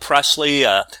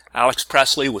 Alex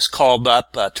Presley was called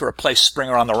up to replace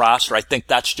Springer on the roster. I think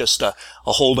that's just a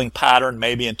holding pattern,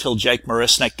 maybe until Jake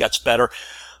Marisnick gets better.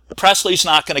 Presley's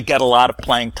not going to get a lot of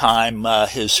playing time.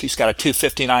 He's got a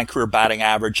 .259 career batting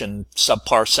average and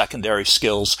subpar secondary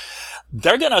skills.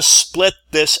 They're going to split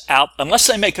this out, unless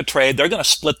they make a trade. They're going to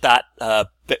split that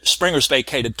Springer's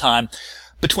vacated time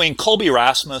between Colby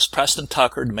Rasmus, Preston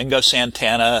Tucker, Domingo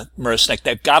Santana, Marisnick.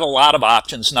 They've got a lot of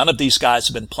options. None of these guys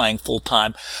have been playing full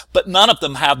time, but none of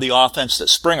them have the offense that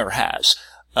Springer has.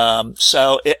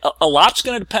 So a lot's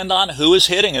going to depend on who is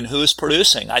hitting and who is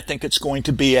producing. I think it's going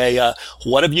to be a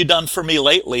what have you done for me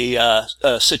lately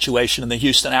situation in the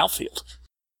Houston outfield.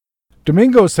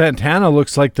 Domingo Santana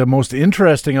looks like the most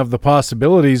interesting of the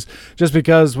possibilities, just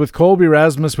because with Colby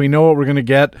Rasmus, we know what we're going to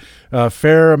get, a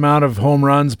fair amount of home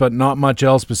runs, but not much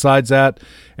else besides that.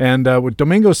 And with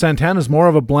Domingo Santana is more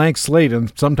of a blank slate,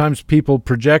 and sometimes people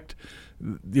project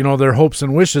their hopes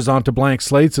and wishes onto blank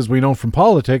slates, as we know from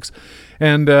politics.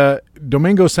 And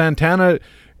Domingo Santana,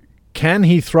 can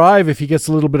he thrive if he gets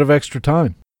a little bit of extra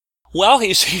time? Well,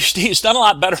 he's done a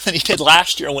lot better than he did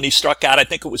last year when he struck out. I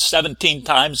think it was 17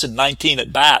 times and 19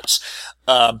 at bats.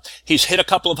 He's hit a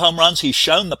couple of home runs. He's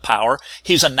shown the power.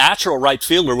 He's a natural right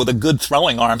fielder with a good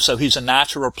throwing arm, so he's a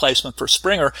natural replacement for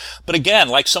Springer. But again,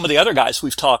 like some of the other guys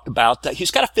we've talked about, that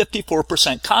he's got a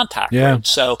 54% contact rate.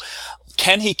 So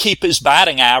can he keep his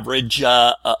batting average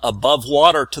above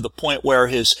water to the point where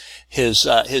his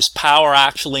power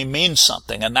actually means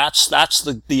something? And that's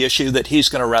the issue that he's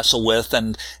going to wrestle with,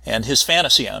 and his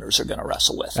fantasy owners are going to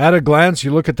wrestle with. At a glance,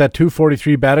 you look at that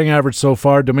 .243 batting average so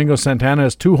far. Domingo Santana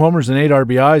has 2 homers and 8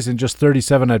 RBIs in just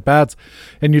 37 at bats,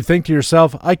 and you think to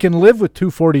yourself, I can live with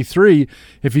 .243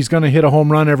 if he's going to hit a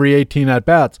home run every 18 at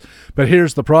bats. But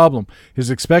here's the problem: his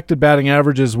expected batting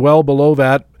average is well below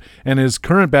that, and his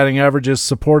current batting average is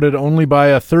supported only by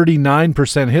a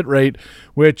 39% hit rate,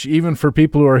 which even for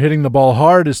people who are hitting the ball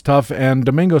hard is tough. And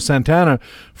Domingo Santana,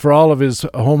 for all of his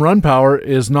home run power,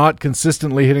 is not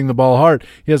consistently hitting the ball hard.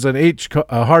 He has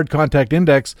a hard contact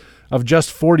index of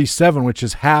just 47, which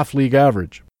is half league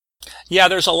average. Yeah,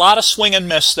 there's a lot of swing and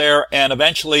miss there, and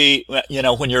eventually,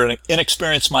 when you're an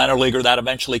inexperienced minor leaguer, that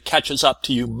eventually catches up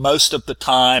to you most of the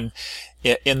time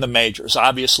in the majors.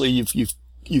 Obviously,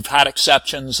 you've had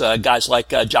exceptions. Guys like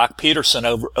Jock Peterson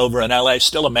over in LA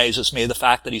still amazes me. The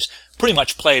fact that he's pretty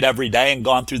much played every day and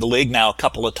gone through the league now a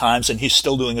couple of times, and he's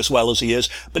still doing as well as he is.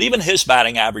 But even his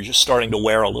batting average is starting to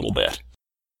wear a little bit.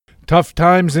 Tough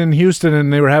times in Houston,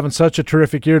 and they were having such a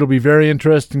terrific year. It'll be very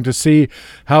interesting to see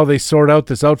how they sort out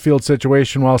this outfield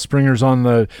situation while Springer's on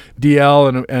the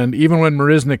DL. And even when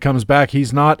Marisnick comes back,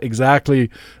 he's not exactly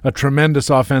a tremendous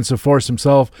offensive force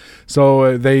himself.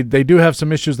 So they do have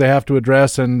some issues they have to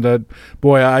address, and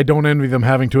boy, I don't envy them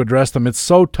having to address them. It's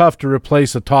so tough to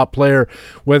replace a top player,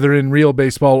 whether in real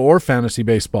baseball or fantasy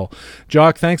baseball.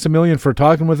 Jock, thanks a million for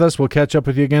talking with us. We'll catch up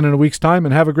with you again in a week's time,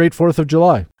 and have a great 4th of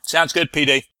July. Sounds good,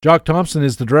 PD. Jock Thompson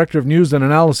is the Director of News and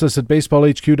Analysis at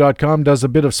BaseballHQ.com, does a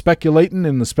bit of speculating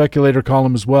in the Speculator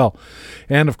column as well.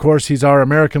 And, of course, he's our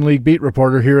American League beat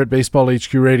reporter here at Baseball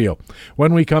HQ Radio.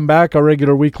 When we come back, our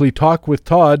regular weekly Talk with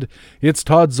Todd, it's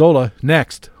Todd Zola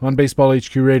next on Baseball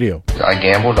HQ Radio. I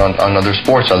gambled on other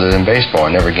sports other than baseball.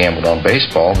 I never gambled on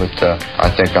baseball, but I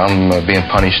think I'm being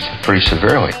punished pretty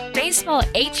severely. Baseball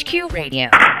HQ Radio.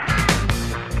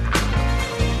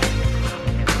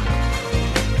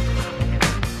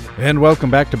 And welcome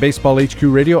back to Baseball HQ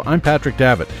Radio. I'm Patrick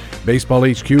Davitt. Baseball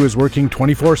HQ is working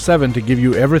 24/7 to give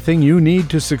you everything you need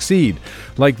to succeed.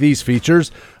 Like these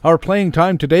features, our Playing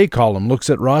Time Today column looks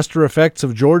at roster effects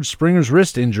of George Springer's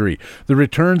wrist injury, the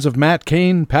returns of Matt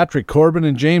Cain, Patrick Corbin,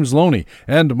 and James Loney,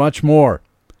 and much more.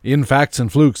 In Facts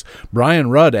and Flukes,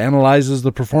 Brian Rudd analyzes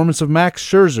the performance of Max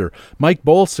Scherzer, Mike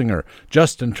Bolsinger,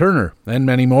 Justin Turner, and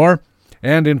many more.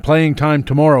 And in Playing Time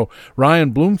tomorrow, Ryan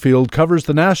Bloomfield covers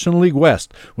the National League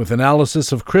West with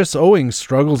analysis of Chris Owings'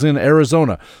 struggles in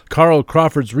Arizona, Carl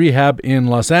Crawford's rehab in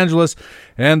Los Angeles,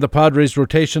 and the Padres'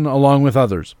 rotation, along with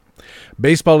others.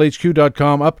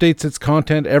 BaseballHQ.com updates its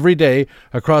content every day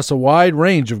across a wide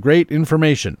range of great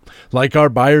information, like our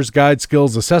Buyer's Guide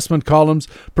skills assessment columns,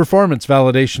 performance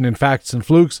validation in Facts and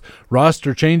Flukes,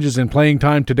 roster changes in Playing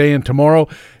Time Today and tomorrow,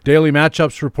 daily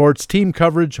matchups reports, team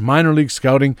coverage, minor league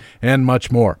scouting, and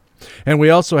much more. And we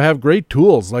also have great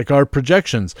tools like our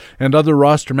projections and other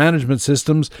roster management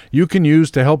systems you can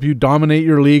use to help you dominate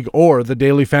your league or the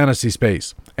daily fantasy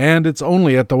space. And it's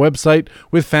only at the website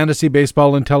with fantasy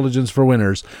baseball intelligence for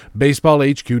winners,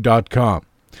 baseballhq.com.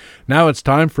 Now it's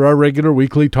time for our regular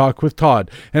weekly Talk with Todd,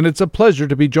 and it's a pleasure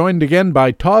to be joined again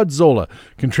by Todd Zola,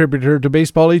 contributor to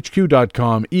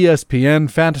BaseballHQ.com, ESPN,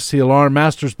 Fantasy Alarm,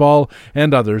 Masters Ball,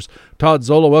 and others. Todd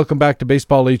Zola, welcome back to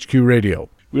Baseball HQ Radio.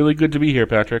 Really good to be here,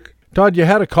 Patrick. Todd, you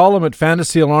had a column at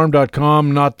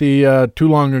FantasyAlarm.com not too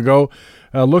long ago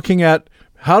looking at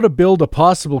how to build a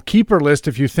possible keeper list.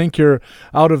 If you think you're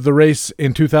out of the race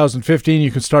in 2015,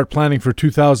 you can start planning for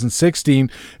 2016.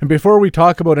 And before we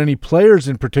talk about any players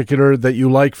in particular that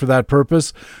you like for that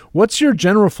purpose, what's your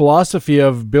general philosophy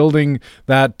of building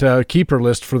that keeper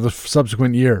list for the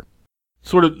subsequent year?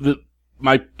 Sort of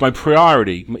my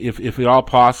priority, if at all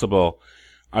possible,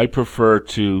 I prefer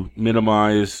to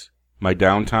minimize my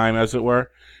downtime, as it were,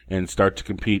 and start to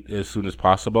compete as soon as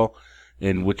possible,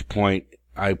 in which point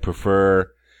I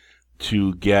prefer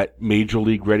to get major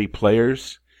league ready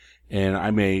players, and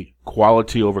I'm a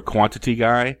quality over quantity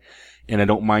guy, and I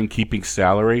don't mind keeping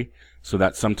salary, so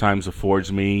that sometimes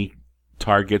affords me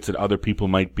targets that other people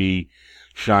might be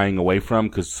shying away from,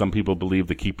 because some people believe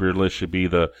the keeper list should be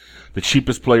the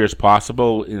cheapest players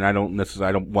possible, and I don't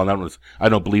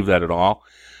believe that at all.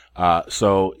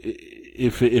 So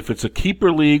if it's a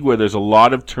keeper league where there's a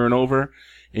lot of turnover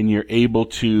and you're able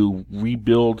to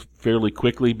rebuild fairly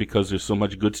quickly because there's so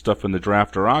much good stuff in the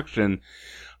draft or auction,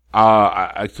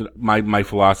 my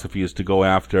philosophy is to go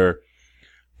after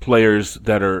players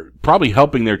that are probably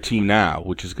helping their team now,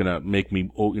 which is going to make me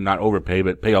not overpay,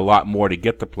 but pay a lot more to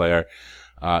get the player,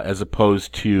 as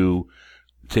opposed to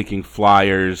taking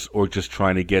flyers or just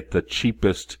trying to get the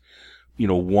cheapest, $1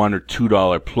 or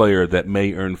 $2 player that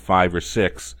may earn 5 or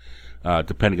 6.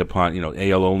 Depending upon,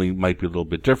 AL only might be a little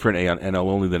bit different, NL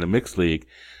only than a mixed league,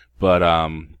 but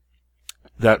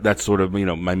that's sort of,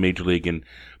 my major league. And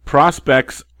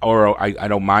prospects, I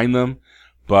don't mind them,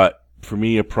 but for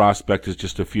me a prospect is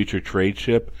just a future trade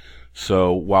chip.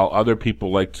 So while other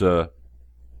people like to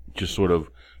just sort of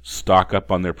stock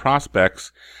up on their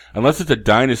prospects, unless it's a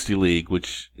dynasty league,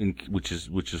 which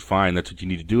is fine, that's what you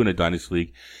need to do in a dynasty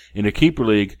league. In a keeper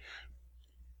league,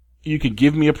 you can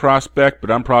give me a prospect,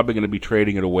 but I'm probably going to be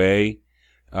trading it away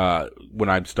when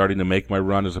I'm starting to make my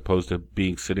run, as opposed to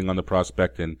being sitting on the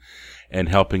prospect and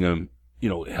helping him,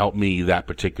 help me that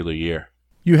particular year.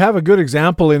 You have a good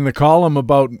example in the column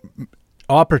about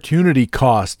opportunity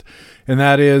cost, and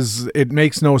that is it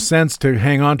makes no sense to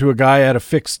hang on to a guy at a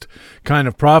fixed kind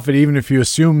of profit, even if you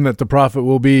assume that the profit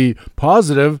will be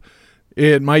positive.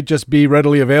 It might just be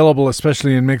readily available,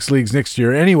 especially in mixed leagues next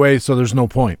year anyway, so there's no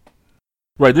point.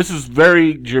 Right, this is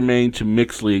very germane to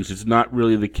mixed leagues. It's not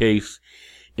really the case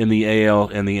in the AL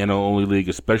and the NL only league,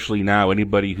 especially now.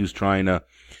 Anybody who's trying to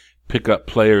pick up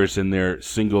players in their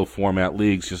single format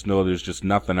leagues just know there's just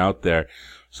nothing out there.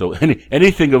 So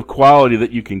anything of quality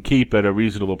that you can keep at a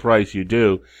reasonable price, you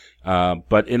do.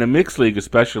 But in a mixed league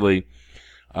especially,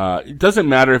 it doesn't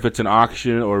matter if it's an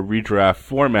auction or redraft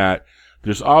format.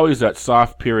 There's always that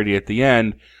soft period at the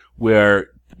end where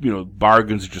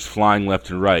bargains are just flying left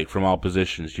and right from all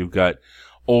positions. You've got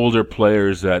older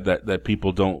players that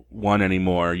people don't want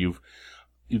anymore. You've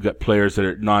got players that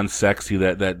are non-sexy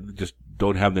that just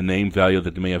don't have the name value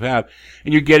that they may have had,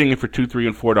 and you're getting it for $2, $3,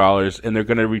 and $4, and they're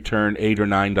going to return $8 or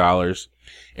 $9,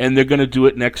 and they're going to do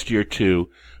it next year too.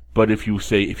 But if you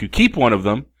keep one of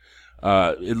them,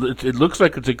 it looks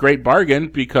like it's a great bargain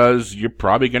because you're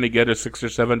probably going to get a $6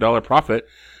 or $7 profit.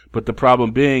 But the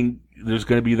problem being, there's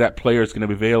going to be that player is going to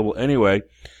be available anyway.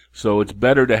 So it's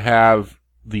better to have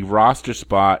the roster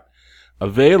spot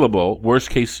available.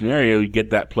 Worst case scenario, you get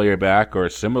that player back or a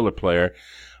similar player.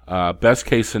 Best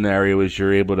case scenario is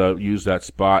you're able to use that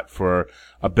spot for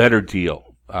a better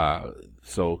deal.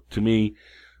 So to me,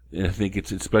 I think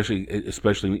it's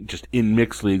especially just in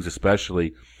mixed leagues,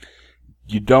 especially,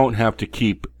 you don't have to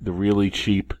keep the really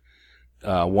cheap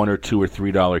 $1 or $2 or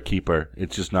 $3 keeper.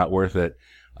 It's just not worth it.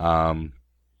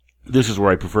 This is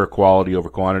where I prefer quality over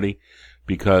quantity,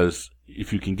 because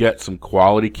if you can get some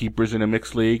quality keepers in a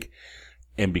mixed league,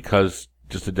 and because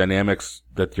just the dynamics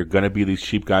that you're going to be these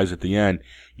cheap guys at the end,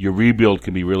 your rebuild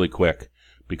can be really quick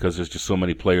because there's just so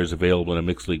many players available in a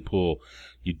mixed league pool.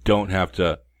 You don't have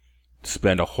to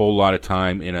spend a whole lot of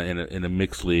time in a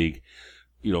mixed league,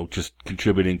 just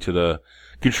contributing to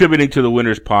the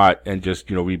winner's pot and just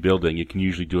rebuilding. You can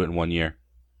usually do it in 1 year.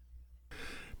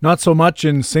 Not so much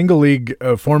in single league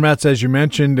formats, as you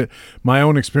mentioned. My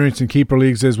own experience in keeper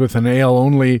leagues is with an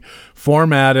AL-only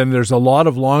format, and there's a lot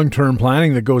of long-term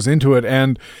planning that goes into it.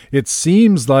 And it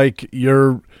seems like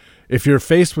if you're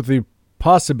faced with the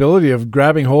possibility of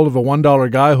grabbing hold of a $1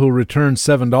 guy who'll return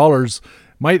 $7,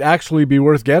 might actually be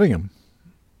worth getting him.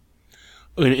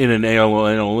 In an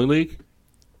AL-only league?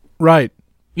 Right.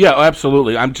 Yeah,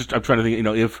 absolutely. I'm trying to think.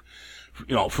 If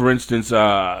for instance,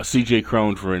 C.J.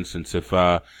 Cron, for instance, if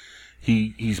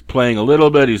he's playing a little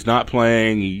bit, he's not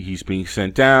playing, he's being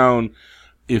sent down.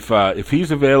 If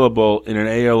he's available in an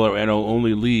AL or NL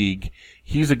only league,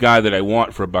 he's a guy that I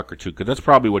want for $1 or $2 because that's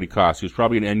probably what he costs. He was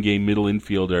probably an endgame middle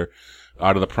infielder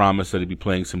out of the promise that he'd be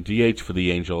playing some DH for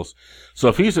the Angels. So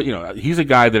if he's a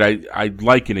guy that I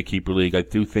like in a keeper league, I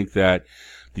do think that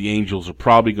the Angels are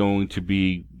probably going to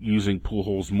be using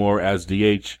Pujols more as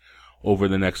DH over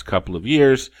the next couple of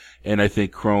years, and I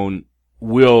think Cron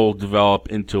will develop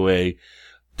into a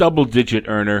double-digit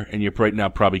earner, and you're right now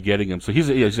probably getting him. So he's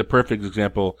a perfect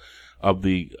example of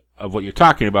what you're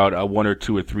talking about, a $1 or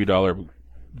 $2 or $3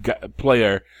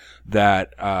 player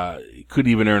that could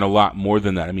even earn a lot more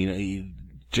than that. I mean,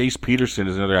 Jace Peterson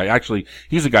is another guy. Actually,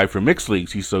 he's a guy for mixed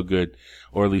leagues. He's so good,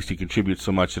 or at least he contributes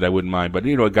so much that I wouldn't mind. But,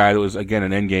 a guy that was, again,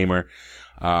 an end gamer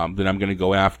that I'm going to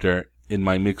go after in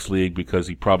my mixed league because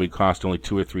he probably cost only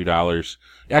 $2 or $3.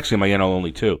 Actually, my NL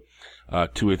only $2 or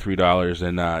 $3,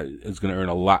 and is going to earn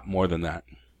a lot more than that.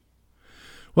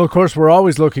 Well, of course, we're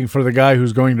always looking for the guy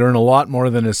who's going to earn a lot more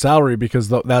than his salary because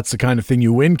that's the kind of thing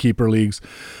you win keeper leagues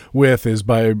with, is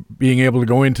by being able to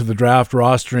go into the draft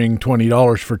rostering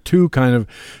 $20 for two kind of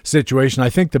situation. I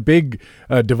think the big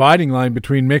dividing line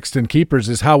between mixed and keepers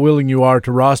is how willing you are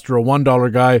to roster a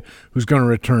 $1 guy who's going to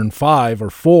return $5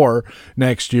 or $4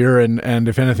 next year, and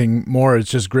if anything more,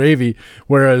 it's just gravy.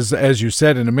 Whereas, as you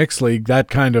said, in a mixed league, that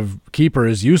kind of keeper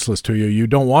is useless to you. You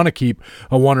don't want to keep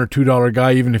a $1 or $2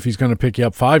 guy, even if he's going to pick you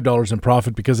up $5 in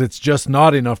profit, because it's just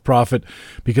not enough profit,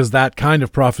 because that kind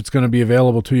of profit's going to be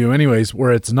available to you anyways,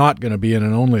 where it's not going to be in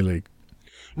an only league.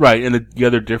 Right, and the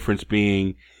other difference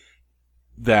being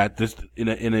that this in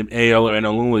an AL or NL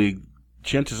only league,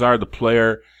 chances are the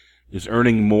player is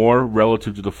earning more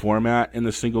relative to the format in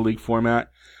the single league format,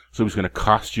 so it's going to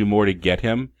cost you more to get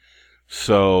him.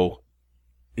 So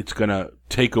it's going to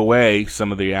take away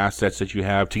some of the assets that you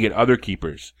have to get other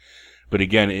keepers. But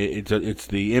again, it's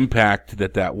the impact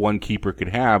that one keeper could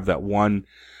have, that $1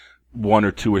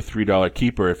 or $2 or $3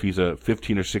 keeper. If he's a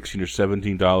 $15 or $16 or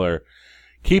 $17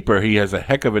 keeper, he has a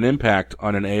heck of an impact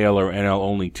on an AL or NL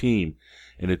only team,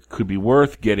 and it could be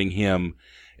worth getting him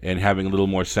and having a little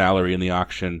more salary in the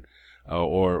auction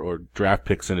or draft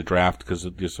picks in a draft, because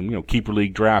there's some keeper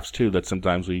league drafts too that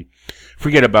sometimes we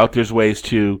forget about. There's ways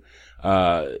to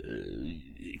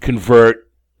convert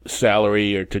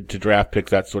salary or to draft picks,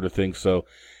 that sort of thing. So,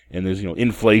 and there's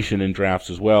inflation in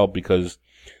drafts as well, because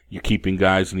you're keeping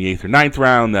guys in the 8th or 9th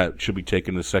round that should be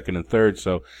taken in the 2nd and 3rd.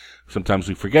 So sometimes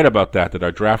we forget about that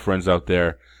our draft friends out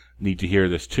there need to hear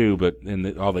this too,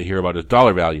 all they hear about is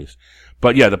dollar values.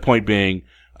 But yeah, the point being,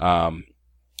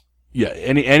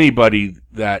 anybody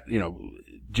that,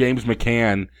 James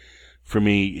McCann, for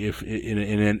me, if in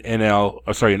an AL,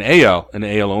 an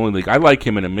AL only league, I like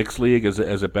him in a mixed league as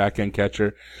a back end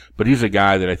catcher, but he's a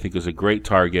guy that I think is a great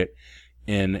target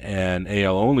in an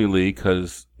AL only league,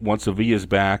 because once Avila is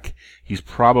back, he's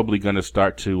probably going to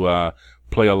start to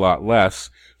play a lot less.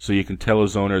 So you can tell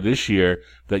his owner this year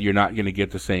that you're not going to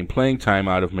get the same playing time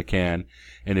out of McCann.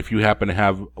 And if you happen to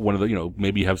have one of the,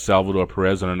 maybe you have Salvador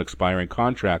Perez on an expiring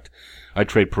contract, I'd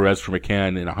trade Perez for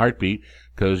McCann in a heartbeat,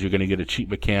 because you're going to get a cheap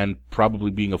McCann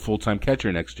probably being a full-time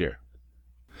catcher next year.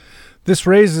 This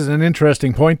raises an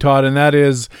interesting point, Todd, and that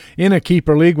is, in a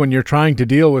keeper league, when you're trying to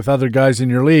deal with other guys in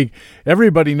your league,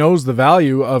 everybody knows the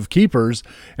value of keepers,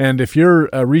 and if you're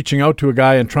reaching out to a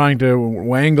guy and trying to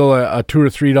wangle a $2 or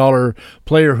 $3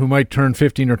 player who might turn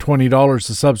 $15 or $20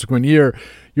 the subsequent year,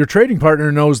 your trading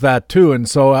partner knows that too, and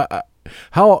so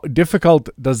how difficult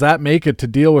does that make it to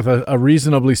deal with a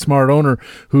reasonably smart owner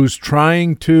who's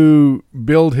trying to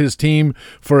build his team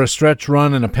for a stretch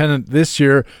run and a pennant this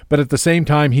year, but at the same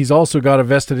time he's also got a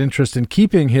vested interest in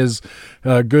keeping his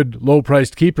good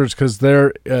low-priced keepers, because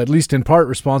they're at least in part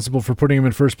responsible for putting him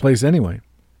in first place anyway?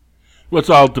 Well, it's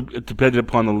all dependent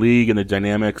upon the league and the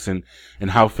dynamics and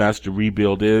how fast a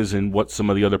rebuild is and what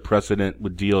some of the other precedent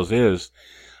with deals is.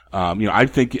 I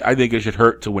think it should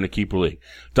hurt to win a keeper league.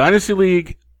 Dynasty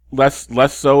league, less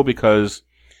so, because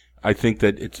I think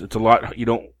that it's a lot.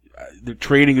 The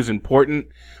trading is important,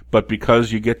 but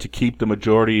because you get to keep the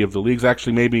majority of the leagues,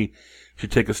 actually maybe you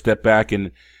should take a step back.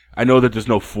 And I know that there's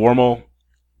no formal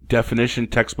definition,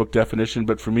 textbook definition,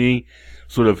 but for me,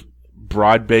 sort of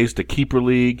broad-based, a keeper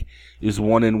league is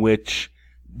one in which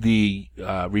the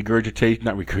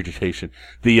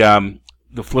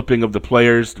the flipping of the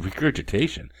players,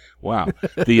 regurgitation. Wow.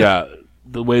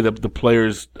 The way that the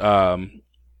players,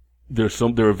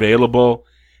 they're available.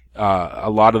 A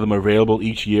lot of them are available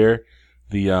each year.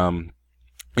 The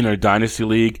In a dynasty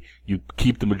league, you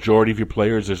keep the majority of your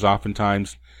players. There's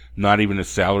oftentimes not even a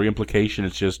salary implication.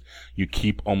 It's just you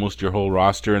keep almost your whole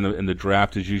roster, and the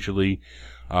draft is usually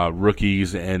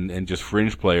rookies and just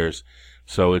fringe players.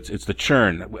 So it's the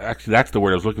churn. Actually, that's the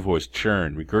word I was looking for, is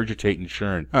churn. Regurgitate and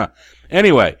churn.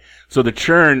 Anyway, so the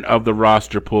churn of the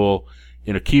roster pool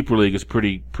in a keeper league is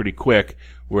pretty quick,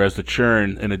 whereas the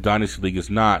churn in a dynasty league is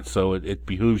not. So it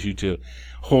behooves you to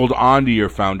hold on to your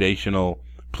foundational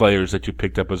players that you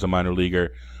picked up as a minor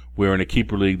leaguer, where in a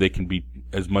keeper league they can be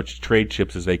as much trade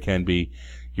chips as they can be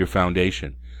your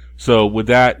foundation. So with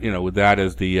that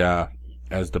as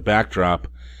the backdrop,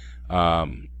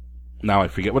 now I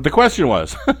forget what the question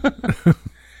was.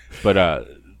 But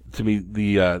to me,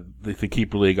 the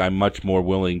keeper league, I'm much more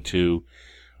willing to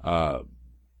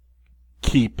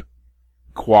keep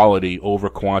quality over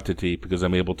quantity, because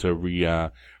I'm able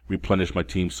to replenish my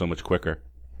team so much quicker.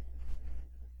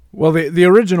 Well, the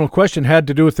original question had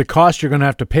to do with the cost you're going to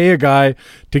have to pay a guy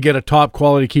to get a top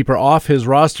quality keeper off his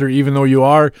roster, even though you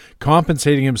are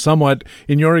compensating him somewhat.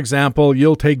 In your example,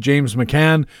 you'll take James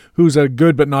McCann, who's a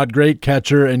good but not great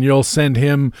catcher, and you'll send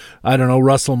him, I don't know,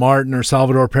 Russell Martin or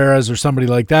Salvador Perez or somebody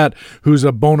like that, who's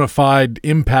a bona fide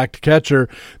impact catcher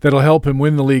that'll help him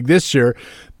win the league this year.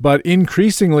 But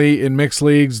increasingly in mixed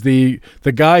leagues, the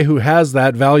guy who has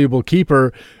that valuable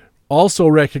keeper also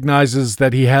recognizes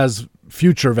that he has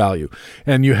future value.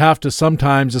 And you have to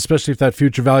sometimes, especially if that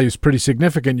future value is pretty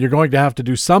significant, you're going to have to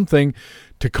do something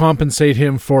to compensate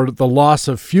him for the loss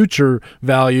of future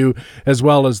value as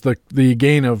well as the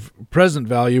gain of present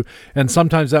value. And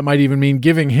sometimes that might even mean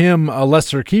giving him a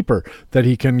lesser keeper that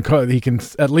he can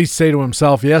at least say to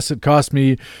himself, yes, it cost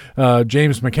me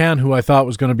James McCann, who I thought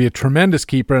was going to be a tremendous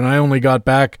keeper, and I only got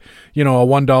back, a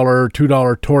 $1 or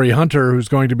 $2 Torrey Hunter, who's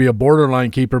going to be a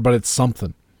borderline keeper, but it's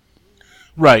something.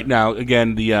 Right. Now,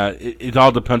 again, it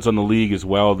all depends on the league as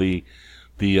well.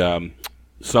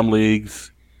 Some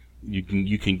leagues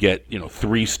you can get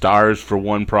 3 stars for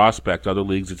one prospect. Other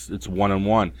leagues it's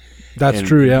 1-on-1. That's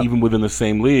true. Yeah. Even within the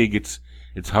same league, it's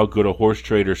how good a horse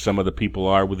trader some of the people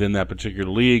are within that particular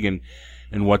league,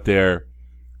 and what their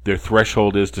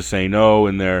threshold is to say no,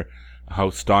 and how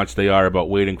staunch they are about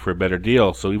waiting for a better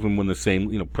deal. So even when the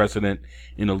same precedent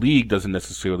in a league doesn't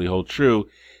necessarily hold true,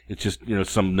 it's just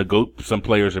some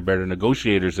players are better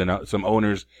negotiators and some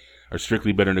owners are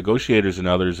strictly better negotiators than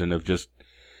others, and have just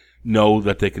know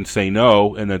that they can say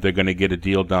no and that they're going to get a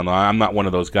deal down the line. I'm not one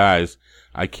of those guys.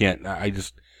 I can't. I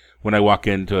just, when I walk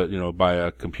into buy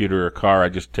a computer or a car, I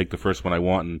just take the first one I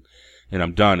want and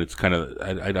I'm done. It's kind of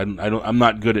I'm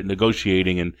not good at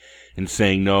negotiating and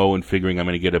saying no and figuring I'm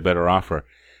going to get a better offer.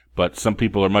 But some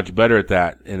people are much better at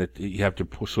that, and you have to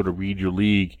sort of read your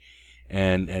league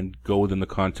and go within the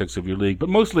context of your league. But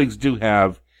most leagues do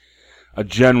have a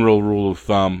general rule of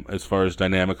thumb as far as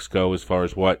dynamics go, as far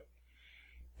as what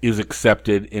is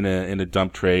accepted in a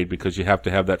dump trade, because you have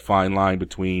to have that fine line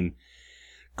between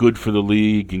good for the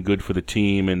league and good for the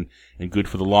team and good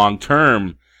for the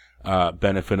long-term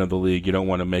benefit of the league. You don't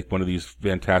want to make one of these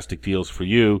fantastic deals for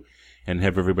you and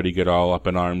have everybody get all up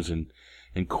in arms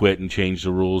and quit and change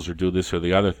the rules or do this or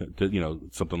the other thing,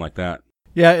 something like that.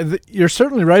 Yeah, you're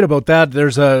certainly right about that.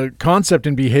 There's a concept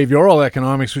in behavioral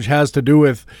economics which has to do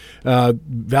with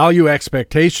value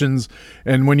expectations.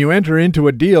 And when you enter into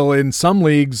a deal in some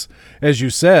leagues, as you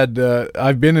said,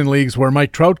 I've been in leagues where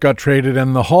Mike Trout got traded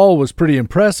and the haul was pretty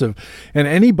impressive. And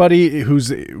anybody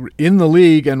who's in the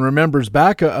league and remembers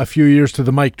back a few years to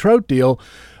the Mike Trout deal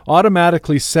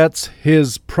automatically sets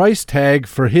his price tag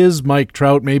for his Mike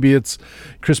Trout. Maybe it's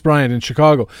Chris Bryant in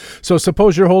Chicago. So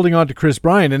suppose you're holding on to Chris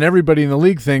Bryant and everybody in the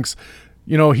league thinks,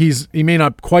 he may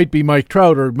not quite be Mike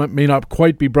Trout or may not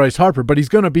quite be Bryce Harper, but he's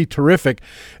going to be terrific,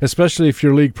 especially if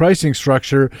your league pricing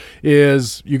structure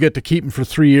is you get to keep him for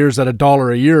 3 years at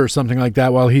 $1 a year or something like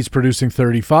that while he's producing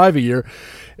 $35 a year.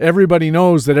 Everybody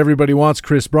knows that everybody wants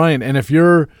Chris Bryant. And if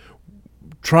you're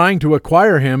trying to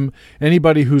acquire him,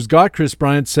 anybody who's got Chris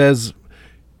Bryant says,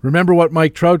 remember what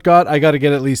Mike Trout got? I got to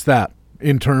get at least that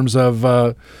in terms of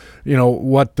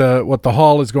what the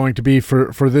haul is going to be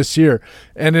for this year.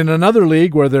 And in another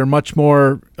league where they're much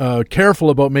more careful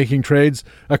about making trades,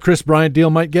 a Chris Bryant deal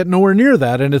might get nowhere near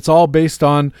that, and it's all based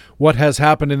on what has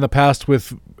happened in the past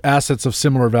with assets of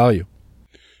similar value.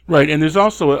 Right, and there's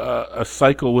also a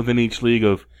cycle within each league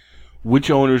of which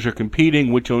owners are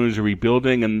competing, which owners are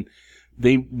rebuilding, and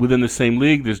within the same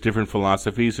league, there's different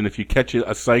philosophies. And if you catch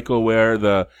a cycle where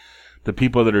the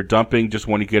people that are dumping just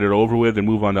want to get it over with and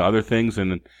move on to other things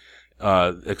and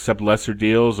accept lesser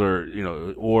deals,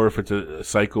 or if it's a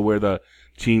cycle where the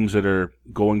teams that are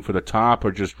going for the top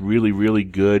are just really, really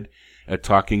good at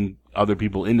talking other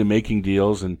people into making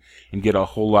deals and get a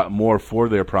whole lot more for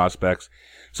their prospects.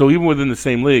 So even within the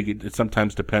same league, it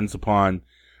sometimes depends upon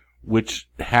which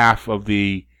half of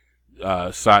the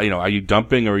side, are you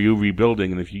dumping or are you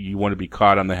rebuilding? And if you want to be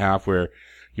caught on the half where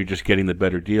you're just getting the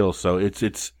better deal. So it's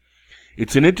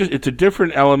a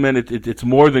different element. It's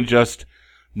more than just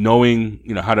knowing,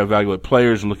 how to evaluate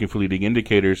players and looking for leading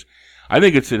indicators. I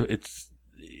think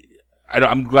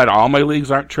I'm glad all my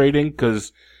leagues aren't trading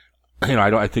because,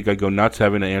 I think I go nuts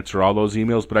having to answer all those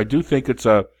emails, but I do think it's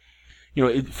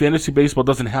fantasy baseball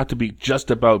doesn't have to be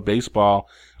just about baseball.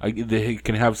 They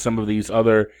can have some of these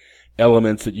other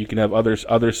elements that you can have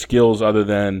other skills other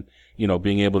than,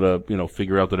 being able to,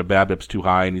 figure out that a BABIP's too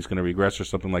high and he's going to regress or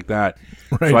something like that.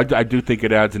 Right. So I do think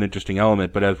it adds an interesting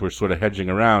element, but as we're sort of hedging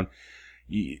around,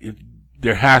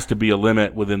 there has to be a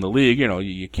limit within the league.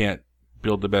 You can't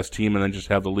build the best team and then just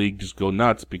have the league just go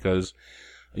nuts because,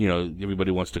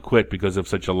 everybody wants to quit because of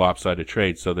such a lopsided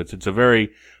trade. So it's a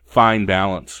very fine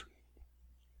balance.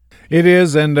 It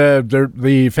is, and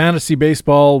the fantasy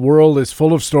baseball world is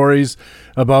full of stories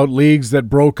about leagues that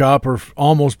broke up or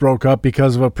almost broke up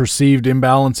because of a perceived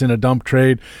imbalance in a dump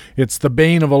trade. It's the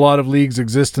bane of a lot of leagues'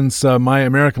 existence. My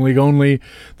American League only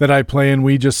that I play in,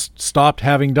 we just stopped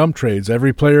having dump trades.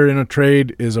 Every player in a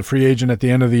trade is a free agent at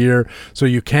the end of the year, so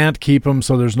you can't keep them,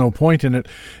 so there's no point in it.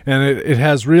 And it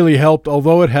has really helped,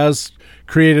 although it has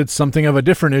created something of a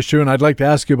different issue, and I'd like to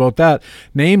ask you about that,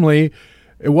 namely,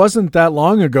 it wasn't that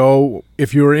long ago,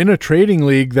 if you were in a trading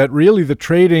league, that really the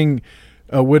trading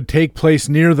would take place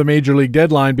near the major league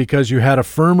deadline because you had a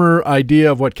firmer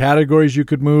idea of what categories you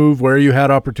could move, where you had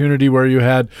opportunity, where you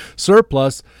had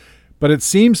surplus. But it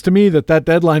seems to me that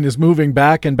deadline is moving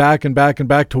back and back and back and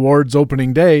back towards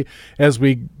opening day as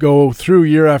we go through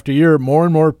year after year. More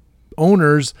and more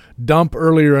owners dump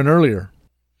earlier and earlier.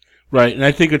 Right, and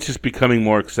I think it's just becoming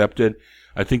more accepted.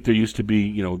 I think there used to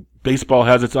be, baseball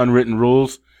has its unwritten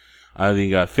rules. I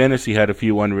think fantasy had a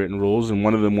few unwritten rules, and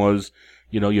one of them was,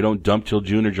 you don't dump till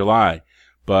June or July.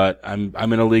 But I'm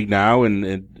in a league now,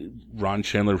 and Ron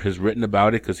Chandler has written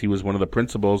about it because he was one of the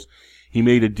principals. He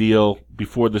made a deal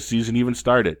before the season even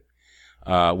started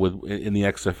in the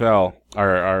XFL,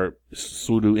 our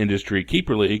Sudo Industry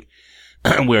Keeper League,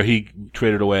 where he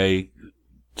traded away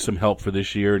some help for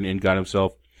this year and got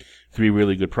himself 3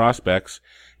 really good prospects.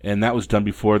 And that was done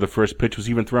before the first pitch was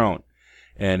even thrown.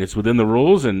 And it's within the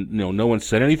rules, and no one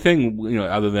said anything,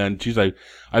 other than, geez,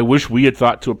 I wish we had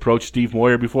thought to approach Steve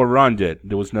Moyer before Ron did.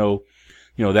 There was no,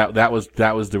 that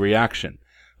was the reaction.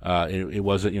 It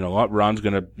wasn't, Ron's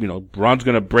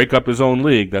gonna break up his own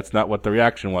league. That's not what the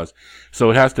reaction was.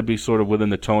 So it has to be sort of within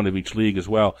the tone of each league as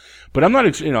well. But I'm not,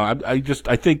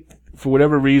 I think for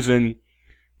whatever reason,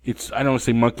 I don't want to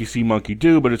say monkey see, monkey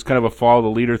do, but it's kind of a follow the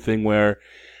leader thing where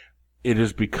it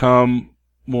has become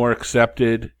more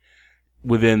accepted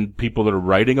within people that are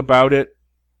writing about it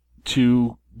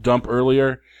to dump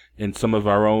earlier, and some of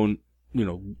our own,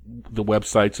 the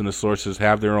websites and the sources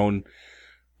have their own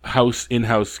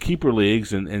in-house keeper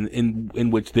leagues and in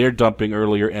which they're dumping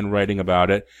earlier and writing about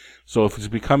it. So if it's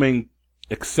becoming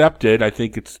accepted, I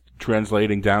think it's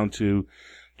translating down to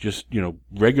just,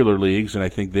 regular leagues, and I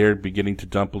think they're beginning to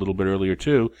dump a little bit earlier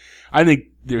too. I think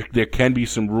there can be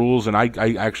some rules, and I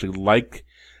actually like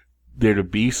there to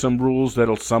be some rules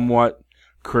that'll somewhat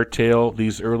curtail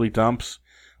these early dumps.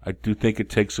 I do think it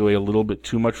takes away a little bit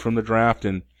too much from the draft,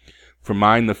 and for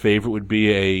mine, the favorite would be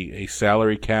a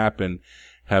salary cap, and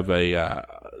have a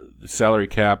salary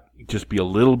cap just be a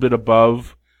little bit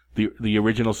above the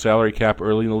original salary cap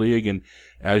early in the league, and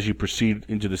as you proceed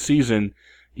into the season,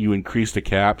 you increase the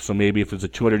cap. So maybe if it's a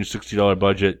 $260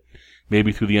 budget,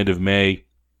 maybe through the end of May,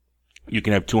 you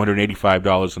can have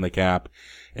 $285 on the cap,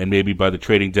 and maybe by the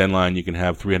trading deadline you can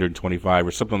have $325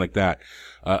 or something like that.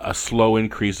 A slow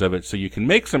increase of it, so you can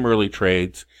make some early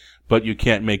trades, but you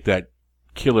can't make that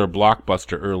killer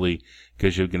blockbuster early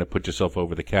because you're going to put yourself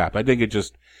over the cap. I think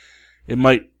it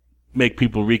might make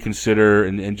people reconsider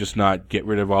and just not get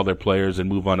rid of all their players and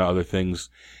move on to other things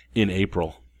in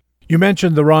April. You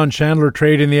mentioned the Ron Chandler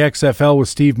trade in the XFL with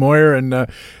Steve Moyer, and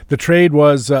the trade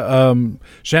was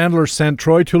Chandler sent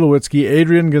Troy Tulowitzki,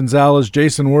 Adrian Gonzalez,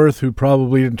 Jason Worth, who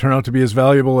probably didn't turn out to be as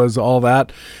valuable as all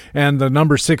that, and the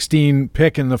number 16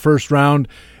 pick in the first round,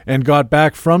 and got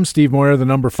back from Steve Moyer the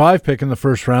number 5 pick in the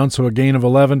first round, so a gain of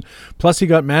 11. Plus he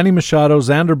got Manny Machado,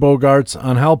 Xander Bogaerts,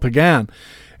 Angel Pagan.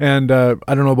 And I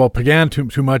don't know about Pagan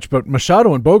too much, but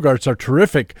Machado and Bogaerts are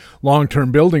terrific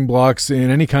long-term building blocks in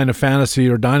any kind of fantasy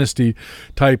or dynasty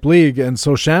type league. And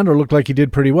so Chandler looked like he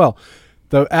did pretty well.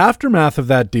 The aftermath of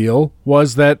that deal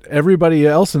was that everybody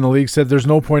else in the league said there's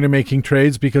no point in making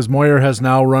trades because Moyer has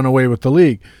now run away with the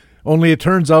league. Only it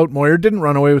turns out Moyer didn't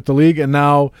run away with the league, and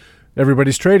now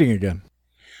everybody's trading again.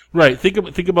 Right. Think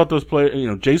about those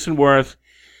players. Jason Worth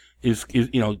is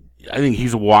I think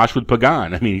he's a wash with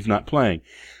Pagan. I mean, he's not playing.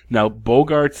 Now,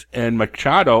 Bogarts and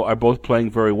Machado are both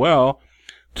playing very well.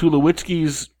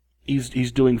 Tulowitzki's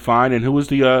he's doing fine. And who was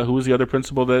the other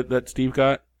principal that Steve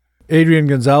got? Adrian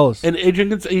Gonzalez. And Adrian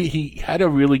Gonzalez, he had a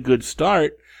really good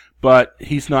start, but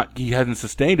he hasn't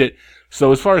sustained it.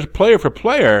 So as far as player for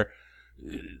player,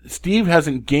 Steve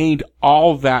hasn't gained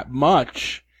all that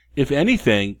much, if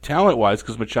anything, talent-wise,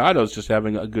 because Machado's just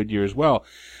having a good year as well.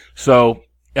 So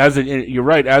you're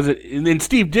right. And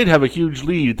Steve did have a huge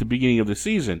lead at the beginning of the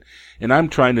season, and I'm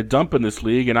trying to dump in this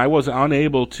league, and I was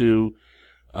unable to.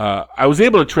 I was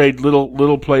able to trade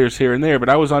little players here and there, but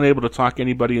I was unable to talk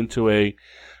anybody into a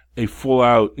full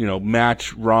out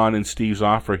match Ron and Steve's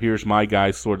offer. Here's my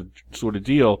guy sort of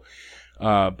deal.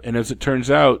 And as it turns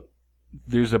out,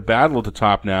 there's a battle at the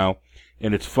top now,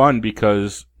 and it's fun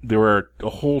because there are a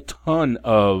whole ton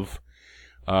of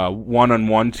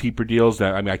one-on-one keeper deals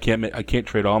that I can't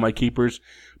trade all my keepers,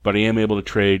 but I am able to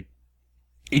trade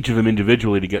each of them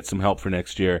individually to get some help for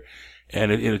next year.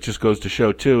 And it just goes to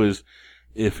show too is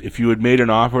if you had made an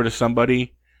offer to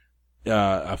somebody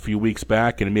a few weeks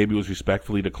back and maybe it was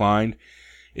respectfully declined,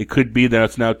 it could be that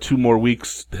it's now 2 more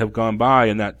weeks have gone by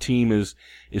and that team is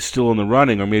still in the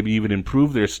running or maybe even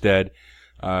improved their stead.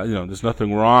 There's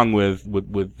nothing wrong with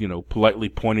politely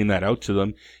pointing that out to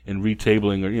them and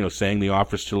retabling or, saying the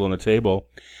offer's still on the table.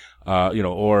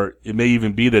 Or it may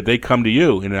even be that they come to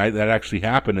you, and that actually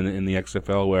happened in the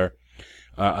XFL where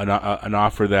an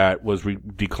offer that was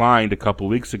declined a couple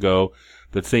weeks ago,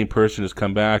 that same person has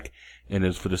come back and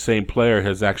is for the same player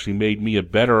has actually made me a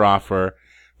better offer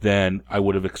than I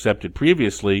would have accepted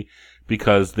previously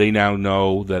because they now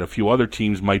know that a few other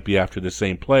teams might be after the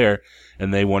same player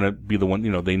and they want to be the one,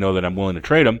 they know that I'm willing to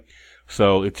trade them.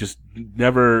 So it just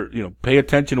never, pay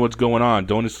attention to what's going on.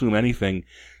 Don't assume anything,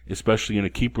 especially in a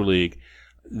keeper league.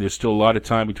 There's still a lot of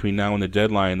time between now and the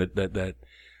deadline that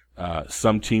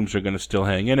some teams are going to still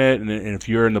hang in it. And if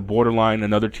you're in the borderline,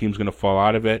 another team's going to fall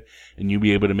out of it and you'll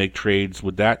be able to make trades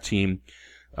with that team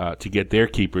to get their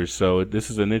keepers. So this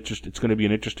is it's going to be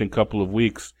an interesting couple of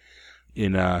weeks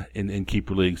in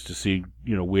keeper leagues to see,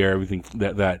 where everything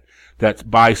that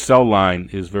buy-sell line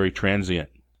is very transient.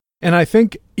 And I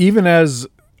think even as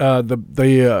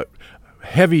the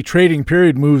heavy trading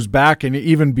period moves back, and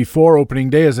even before opening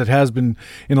day, as it has been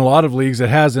in a lot of leagues, it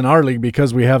has in our league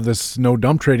because we have this no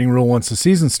dump trading rule once the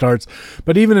season starts.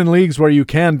 But even in leagues where you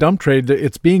can dump trade,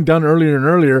 it's being done earlier and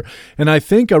earlier. And I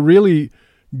think a really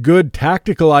good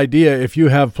tactical idea, if you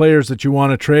have players that you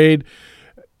want to trade,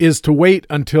 is to wait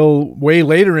until way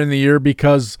later in the year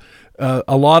because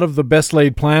a lot of the best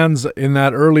laid plans in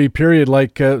that early period,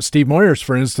 like Steve Moyers,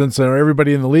 for instance, or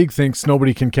everybody in the league thinks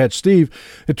nobody can catch Steve.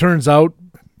 It turns out,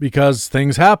 because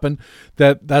things happen,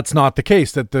 that's not the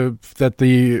case, that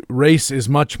the race is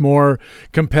much more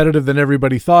competitive than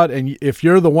everybody thought. And if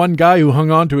you're the one guy who hung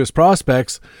on to his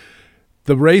prospects,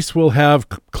 the race will have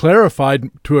clarified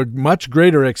to a much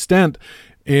greater extent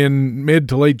in mid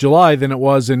to late July than it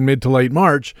was in mid to late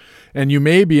March, and you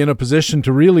may be in a position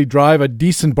to really drive a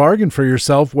decent bargain for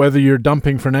yourself, whether you're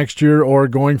dumping for next year or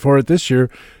going for it this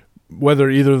year, whether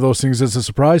either of those things is a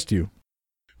surprise to you.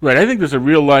 Right. I think there's a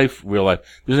real life.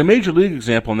 There's a major league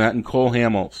example in that in Cole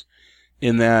Hamels,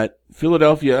 in that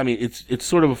Philadelphia, I mean, it's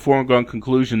sort of a foregone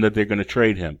conclusion that they're going to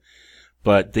trade him,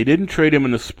 but they didn't trade him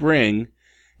in the spring,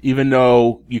 even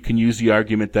though you can use the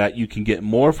argument that you can get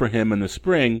more for him in the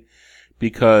spring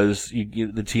because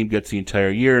the team gets the entire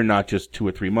year, not just 2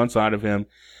 or 3 months out of him.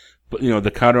 But,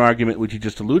 the counter argument, which you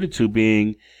just alluded to,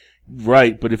 being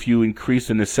right, but if you increase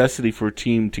the necessity for a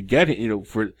team to get him,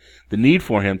 for the need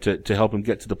for him to help him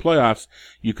get to the playoffs,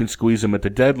 you can squeeze him at the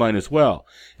deadline as well.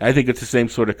 And I think it's the same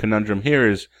sort of conundrum here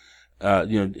is,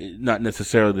 not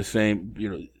necessarily the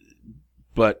same,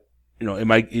 but,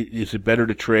 is it better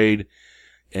to trade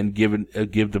and give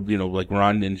the, like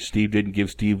Ron and Steve didn't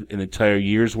give Steve an entire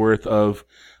year's worth of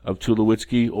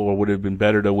Tulowitzki, or would it have been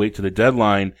better to wait to the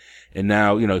deadline? And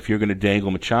now, if you're going to dangle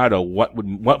Machado, what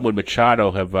would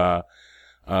Machado have,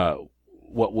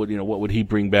 what would he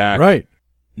bring back right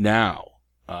now?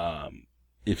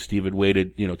 If Steve had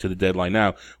waited, to the deadline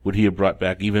now, would he have brought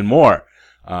back even more?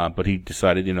 But he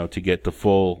decided, to get the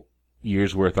full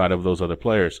year's worth out of those other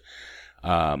players.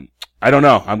 I don't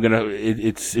know.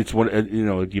 It's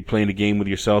one, you're playing a game with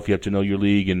yourself. You have to know your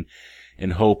league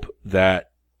and hope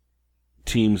that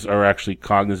teams are actually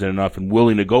cognizant enough and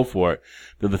willing to go for it.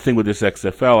 The thing with this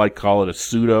XFL, I call it a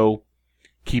pseudo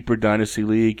keeper dynasty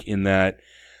league, in that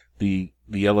the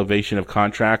the elevation of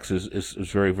contracts is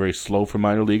very, very slow for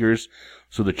minor leaguers.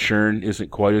 So the churn isn't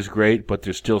quite as great, but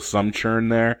there's still some churn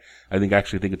there. I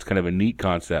actually think it's kind of a neat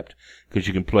concept because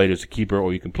you can play it as a keeper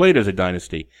or you can play it as a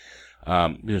dynasty.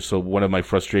 So one of my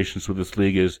frustrations with this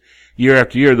league is year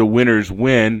after year the winners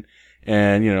win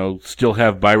and, still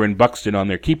have Byron Buxton on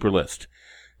their keeper list.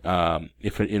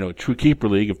 If a true keeper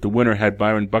league, if the winner had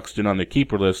Byron Buxton on their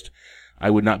keeper list, I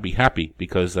would not be happy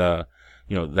because,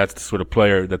 that's the sort of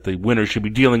player that the winner should be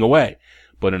dealing away.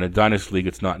 But in a dynasty league,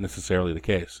 it's not necessarily the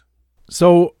case.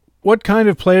 So what kind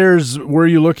of players were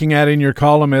you looking at in your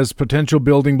column as potential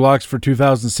building blocks for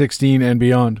 2016 and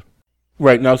beyond?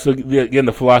 Right. Now, so again,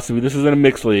 the philosophy, this is in a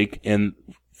mixed league, and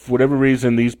for whatever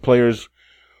reason, these players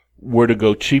were to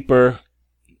go cheaper,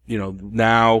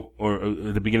 now or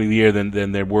at the beginning of the year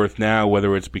than they're worth now,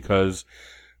 whether it's because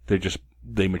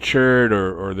they matured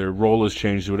or their role has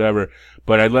changed or whatever.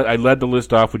 But I led the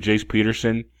list off with Jace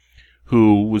Peterson,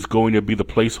 who was going to be the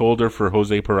placeholder for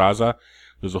Jose Peraza.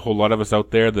 There's a whole lot of us out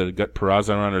there that got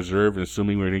Peraza on reserve and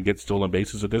assuming we're going to get stolen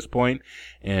bases at this point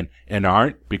and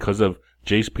aren't because of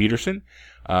Jace Peterson.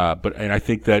 And I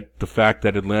think that the fact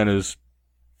that Atlanta's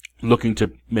looking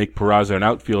to make Peraza an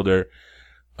outfielder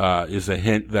is a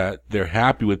hint that they're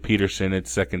happy with Peterson at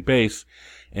second base.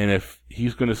 And if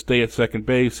he's going to stay at second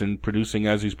base and producing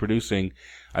as he's producing,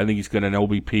 I think he's got an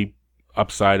OBP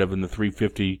upside of in the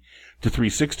 350 to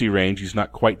 360 range. He's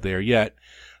not quite there yet.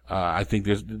 I think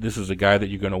this is a guy that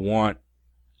you're going to want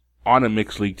on a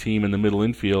mixed league team in the middle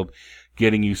infield,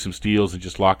 getting you some steals and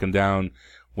just locking down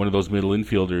one of those middle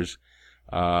infielders.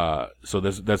 So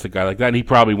that's a guy like that. And he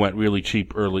probably went really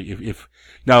cheap early.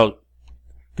 Now,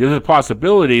 there's a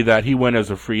possibility that he went as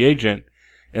a free agent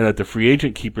and that the free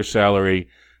agent keeper salary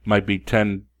might be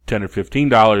 $10 or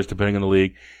 $15 depending on the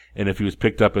league. And if he was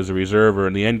picked up as a reserve or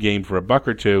in the end game for $1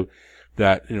 or $2,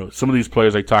 that some of these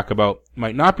players I talk about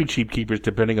might not be cheap keepers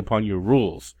depending upon your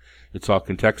rules. It's all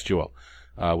contextual,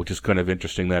 which is kind of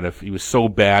interesting that if he was so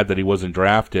bad that he wasn't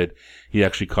drafted, he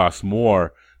actually costs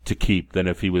more to keep than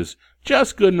if he was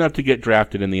just good enough to get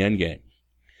drafted in the end game.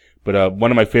 But one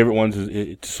of my favorite ones is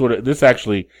it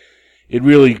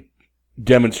really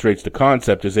demonstrates the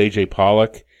concept is AJ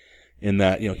Pollock in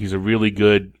that he's a really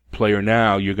good player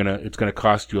now. It's gonna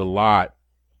cost you a lot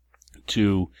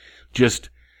to just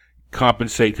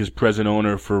compensate his present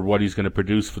owner for what he's going to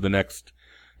produce for the next,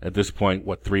 at this point,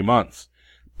 3 months.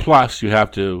 Plus, you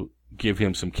have to give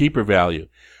him some keeper value.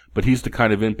 But he's the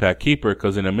kind of impact keeper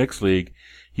because in a mixed league,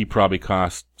 he probably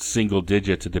costs single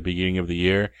digits at the beginning of the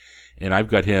year. And I've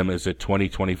got him as a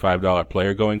 $20, $25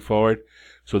 player going forward.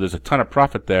 So there's a ton of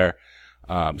profit there.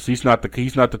 So he's not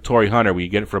the Torrey Hunter where you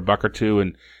get it for $1 or $2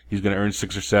 and he's going to earn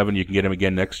 6 or 7. You can get him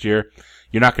again next year.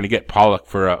 You're not going to get Pollock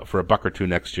for $1 or $2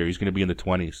 next year. He's going to be in the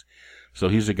 20s. So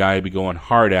he's a guy I'd be going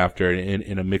hard after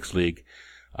in a mixed league.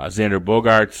 Xander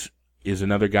Bogaerts is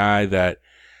another guy that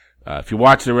if you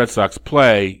watch the Red Sox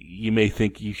play, you may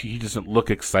think he doesn't look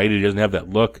excited. He doesn't have that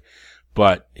look,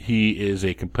 but he is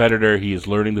a competitor. He is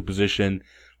learning the position.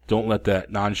 Don't let that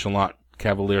nonchalant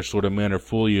cavalier sort of manner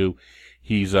fool you.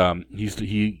 He's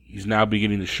now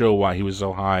beginning to show why he was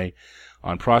so high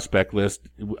on prospect list.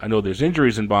 I know there's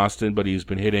injuries in Boston, but he's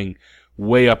been hitting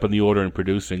way up in the order and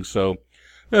producing. So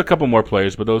a couple more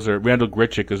players, but those are Randall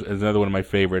Grichuk is another one of my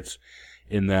favorites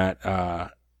in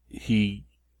that he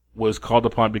was called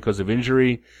upon because of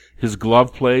injury. His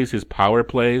glove plays, his power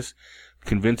plays,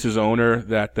 convince his owner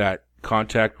that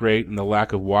contact rate and the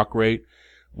lack of walk rate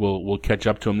will catch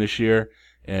up to him this year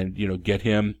and get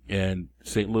him. And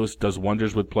St. Louis does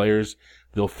wonders with players.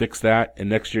 They'll fix that, and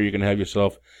next year you're going to have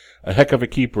yourself a heck of a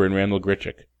keeper in Randall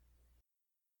Grichuk.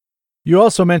 You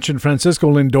also mentioned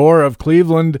Francisco Lindor of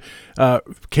Cleveland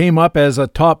came up as a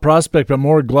top prospect, but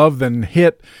more glove than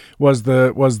hit was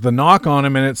the knock on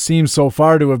him, and it seems so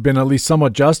far to have been at least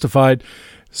somewhat justified.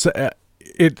 So,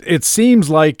 it seems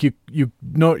like you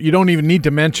don't even need to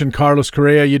mention Carlos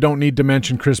Correa, you don't need to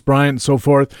mention Chris Bryant and so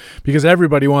forth, because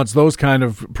everybody wants those kind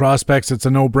of prospects. It's a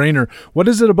no-brainer. What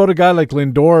is it about a guy like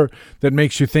Lindor that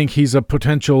makes you think he's a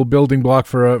potential building block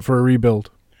for a rebuild?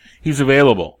 He's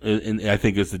available, and I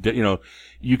think it's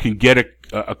you can get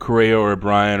a Correa or a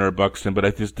Bryant or a Buxton, but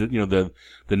I just the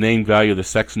name value, the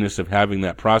sexiness of having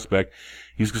that prospect,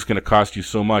 he's just going to cost you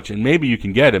so much, and maybe you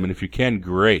can get him, and if you can,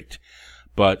 great.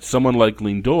 But someone like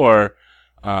Lindor,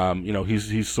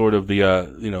 he's sort of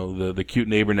the cute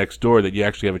neighbor next door that you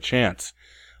actually have a chance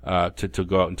to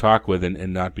go out and talk with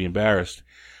and not be embarrassed.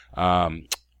 I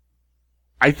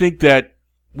think that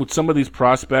with some of these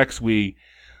prospects, we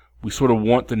sort of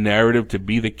want the narrative to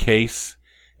be the case,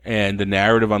 And the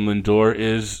narrative on Lindor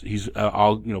is he's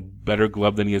better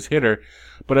glove than he is hitter.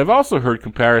 But I've also heard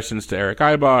comparisons to Eric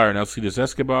Ibar and Alcides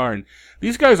Escobar, and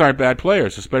these guys aren't bad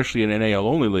players, especially in an AL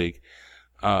only league.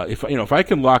 If I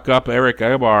can lock up Eric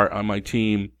Ibar on my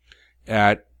team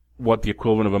at what the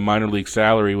equivalent of a minor league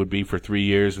salary would be for 3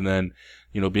 years, and then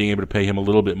being able to pay him a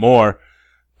little bit more,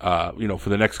 for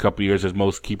the next couple of years as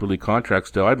most keeper league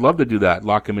contracts do, I'd love to do that.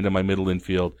 Lock him into my middle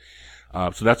infield.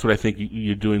 So that's what I think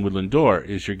you're doing with Lindor,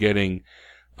 is you're getting,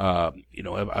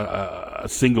 a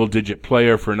single-digit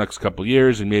player for the next couple of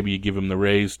years, and maybe you give him the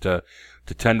raise to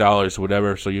 $10 or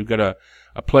whatever. So you've got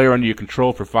a player under your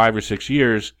control for 5 or 6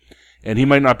 years, and he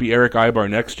might not be Eric Ibar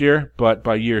next year, but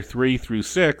by year 3 through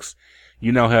 6,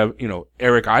 you now have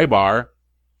Eric Ibar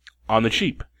on the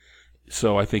cheap.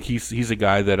 So I think he's a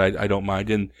guy that I don't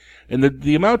mind, and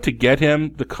the amount to get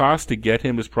him, the cost to get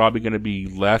him is probably going to be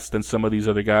less than some of these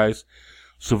other guys.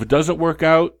 So if it doesn't work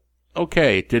out,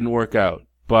 okay, it didn't work out.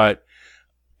 But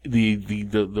the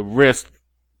risk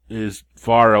is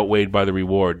far outweighed by the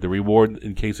reward. The reward,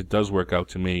 in case it does work out,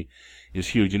 to me, is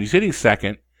huge. And he's hitting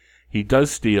second. He does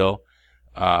steal.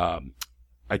 I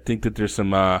think that there's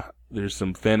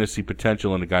some fantasy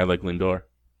potential in a guy like Lindor.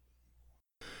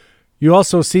 You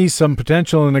also see some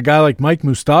potential in a guy like Mike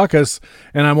Moustakas,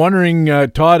 and I'm wondering,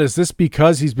 Todd, is this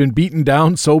because he's been beaten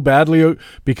down so badly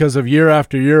because of year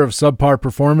after year of subpar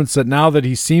performance that now that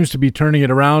he seems to be turning it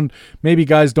around, maybe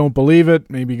guys don't believe it,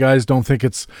 maybe guys don't think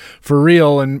it's for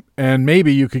real, and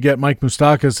maybe you could get Mike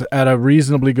Moustakas at a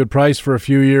reasonably good price for a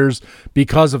few years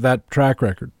because of that track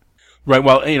record? Right,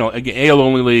 well, again,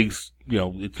 AL-only leagues,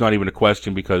 it's not even a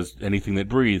question because anything that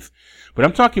breathes. But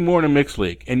I'm talking more in a mixed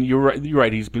league. And you're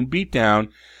right, he's been beat down,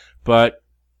 but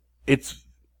it's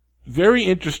very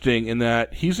interesting in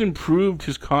that he's improved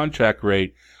his contact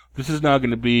rate. This is now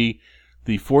going to be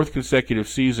the 4th consecutive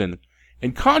season.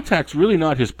 And contact's really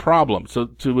not his problem. So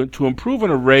to improve on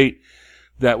a rate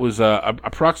that was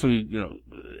approximately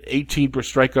 18%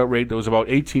 strikeout rate that was about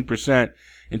 18%,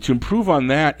 and to improve on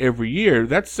that every year,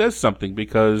 that says something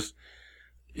because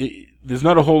there's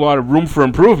not a whole lot of room for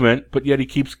improvement, but yet he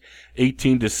keeps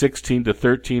 18 to 16 to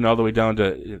 13 all the way down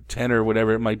to 10 or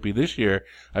whatever it might be this year.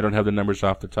 I don't have the numbers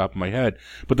off the top of my head.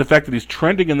 But the fact that he's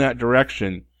trending in that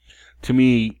direction, to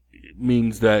me,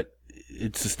 means that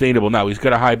it's sustainable. Now, he's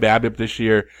got a high BABIP this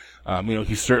year.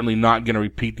 He's certainly not going to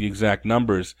repeat the exact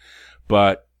numbers,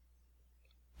 but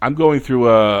I'm going through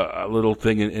a little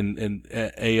thing in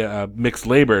a mixed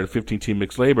labor, a 15-team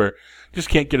mixed labor. Just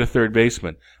can't get a third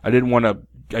baseman. I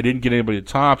didn't get anybody at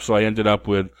top, so I ended up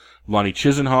with Lonnie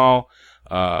Chisenhall.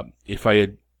 If I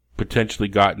had potentially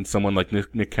gotten someone like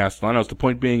Nick Castellanos, the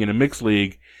point being, in a mixed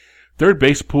league, third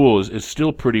base pool is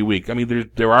still pretty weak. I mean,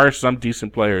 there are some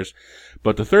decent players,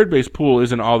 but the third base pool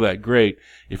isn't all that great.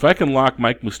 If I can lock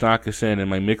Mike Moustakas in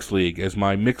my mixed league as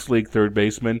my mixed league third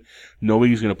baseman, knowing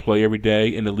he's going to play every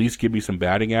day and at least give me some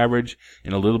batting average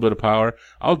and a little bit of power,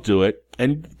 I'll do it.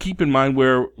 And keep in mind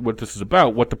what this is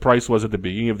about, what the price was at the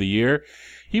beginning of the year.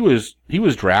 He was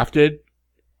drafted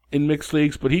in mixed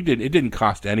leagues, but it didn't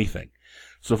cost anything.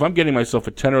 So if I'm getting myself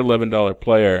a $10 or $11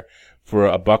 player for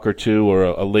a buck or two or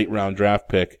a late round draft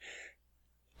pick,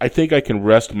 I think I can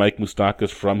wrest Mike Moustakas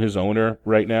from his owner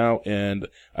right now, and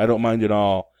I don't mind at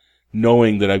all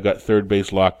knowing that I've got third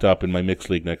base locked up in my mixed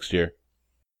league next year.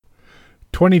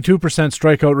 22%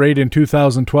 strikeout rate in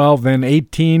 2012, then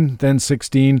 18, then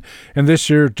 16, and this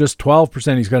year just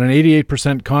 12%. He's got an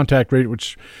 88% contact rate,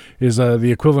 which is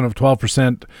the equivalent of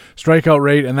 12% strikeout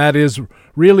rate, and that is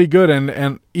really good.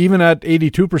 And even at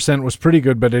 82% was pretty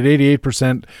good, but at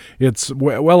 88%, it's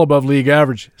well above league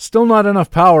average. Still not enough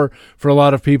power for a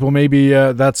lot of people. Maybe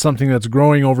that's something that's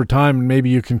growing over time, and maybe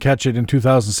you can catch it in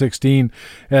 2016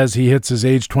 as he hits his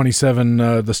age 27,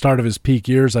 the start of his peak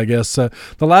years, I guess. The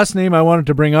last name I wanted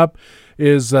to bring up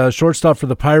is shortstop for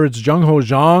the Pirates, Jung-Ho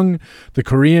Jang, the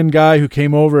Korean guy who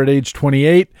came over at age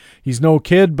 28. He's no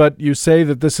kid, but you say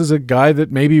that this is a guy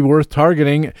that may be worth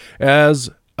targeting as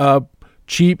a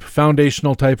cheap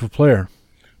foundational type of player.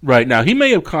 Right. Now, he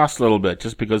may have cost a little bit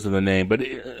just because of the name, but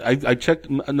I checked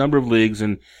a number of leagues,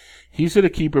 and he's at a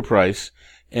keeper price,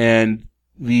 and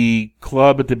the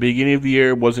club at the beginning of the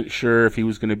year wasn't sure if he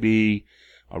was going to be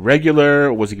a regular,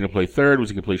 or was he going to play third, was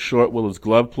he going to play short, will his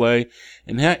glove play,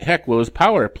 and heck, will his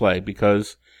power play,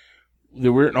 because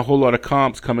there weren't a whole lot of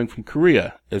comps coming from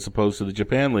Korea as opposed to the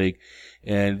Japan League,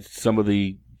 and some of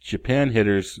the Japan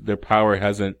hitters, their power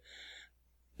hasn't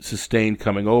sustained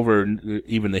coming over,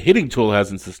 even the hitting tool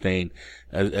hasn't sustained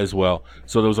as well.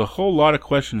 So there was a whole lot of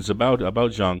questions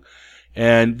about Jung,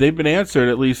 and they've been answered,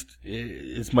 at least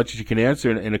as much as you can answer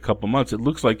in a couple months. It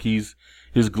looks like his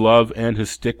glove and his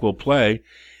stick will play.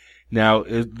 Now,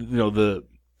 the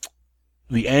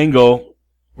angle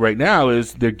right now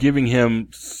is they're giving him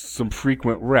some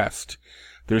frequent rest.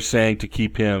 They're saying to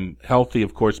keep him healthy.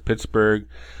 Of course, Pittsburgh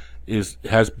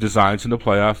has designs in the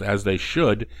playoffs, as they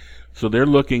should. So they're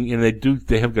looking, and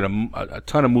they have got a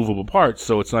ton of movable parts,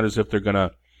 so it's not as if they're going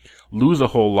to lose a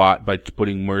whole lot by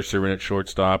putting Mercer in at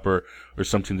shortstop or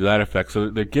something to that effect. So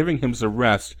they're giving him some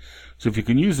rest. So if you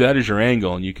can use that as your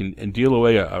angle and you can deal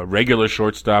away a regular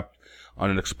shortstop on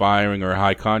an expiring or a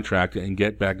high contract and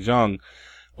get back Zhang,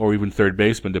 or even third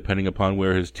baseman, depending upon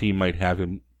where his team might have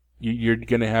him, you're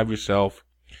going to have yourself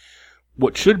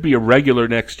what should be a regular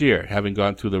next year. Having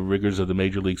gone through the rigors of the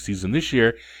major league season this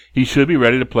year, he should be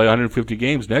ready to play 150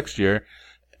 games next year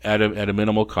at a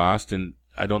minimal cost. And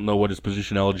I don't know what his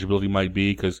position eligibility might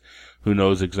be, because who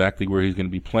knows exactly where he's going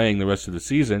to be playing the rest of the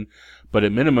season. But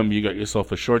at minimum, you got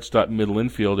yourself a shortstop, middle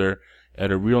infielder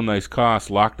at a real nice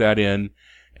cost. Lock that in,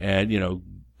 and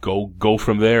go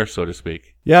from there, so to speak.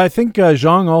 Yeah, I think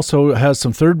Zhang also has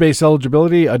some third base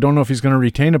eligibility. I don't know if he's going to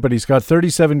retain it, but he's got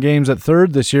 37 games at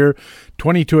third this year,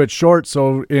 22 at short.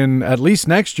 So in at least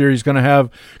next year, he's going to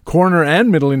have corner and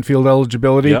middle infield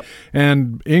eligibility. Yep.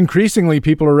 And increasingly,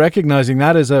 people are recognizing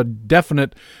that as a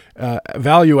definite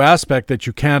value aspect that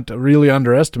you can't really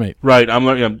underestimate. Right. I'm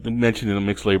mentioning the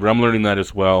mixed labor. I'm learning that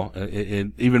as well.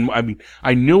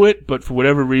 I knew it, but for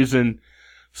whatever reason,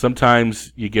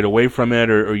 sometimes you get away from it,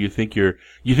 or you think you're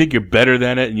better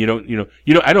than it, and you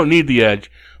don't. I don't need the edge.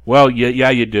 Well, yeah,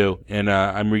 you do, and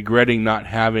I'm regretting not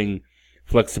having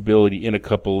flexibility in a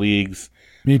couple leagues.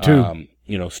 Me too.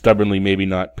 Stubbornly maybe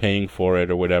not paying for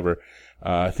it or whatever.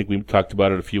 I think we talked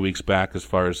about it a few weeks back as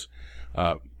far as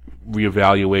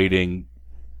reevaluating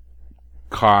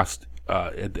cost.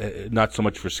 Not so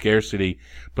much for scarcity,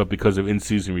 but because of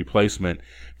in-season replacement.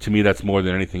 To me, that's more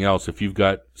than anything else. If you've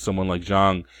got someone like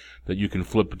Zhang that you can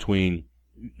flip between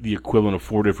the equivalent of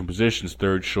 4 different positions,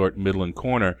 third, short, middle, and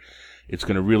corner, it's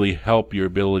going to really help your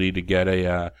ability to get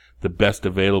the best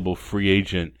available free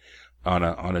agent on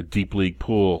a deep league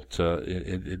pool.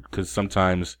 Because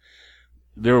sometimes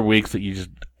there are weeks that you just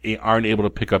aren't able to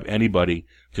pick up anybody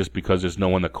just because there's no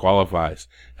one that qualifies.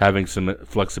 Having some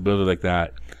flexibility like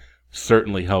that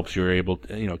certainly helps you're able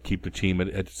to keep the team at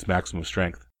its maximum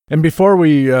strength. And before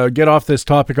we get off this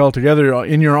topic altogether,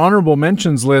 in your honorable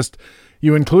mentions list,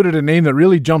 you included a name that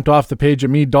really jumped off the page at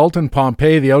me, Dalton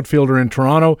Pompey, the outfielder in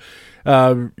Toronto.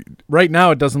 Right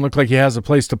now, it doesn't look like he has a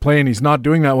place to play, and he's not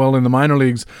doing that well in the minor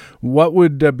leagues. What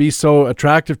would be so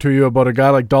attractive to you about a guy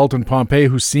like Dalton Pompey,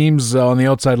 who seems on the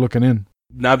outside looking in?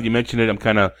 Now that you mention it, I'm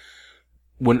kind of,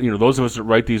 when those of us that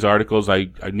write these articles, I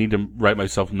need to write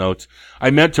myself notes.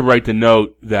 I meant to write the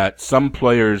note that some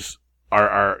players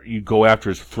are you go after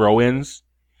as throw-ins,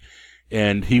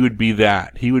 and he would be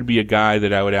that. He would be a guy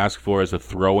that I would ask for as a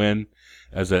throw-in,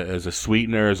 as a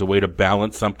sweetener, as a way to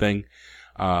balance something.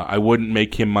 I wouldn't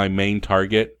make him my main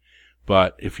target,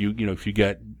 but if you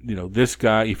get this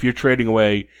guy, if you're trading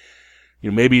away,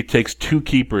 maybe it takes two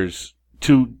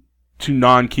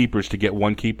non-keepers to get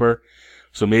one keeper.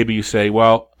 So maybe you say,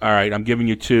 well, all right, I'm giving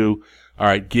you 2. All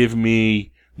right, give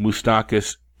me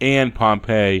Moustakas and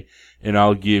Pompey, and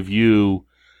I'll give you,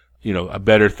 a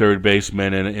better third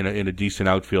baseman and a decent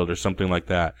outfield or something like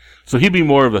that. So he'd be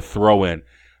more of a throw-in,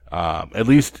 at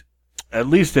least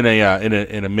in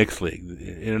a mixed league.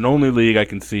 In an only league, I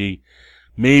can see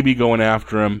maybe going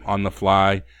after him on the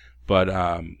fly,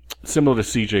 but similar to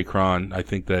C.J. Cron, I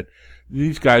think that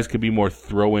these guys could be more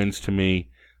throw-ins to me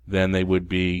than they would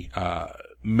be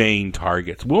main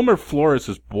targets. Wilmer Flores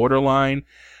is borderline.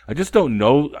 I just don't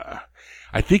know.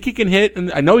 I think he can hit,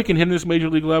 and I know he can hit in this major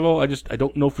league level. I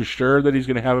don't know for sure that he's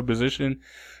going to have a position.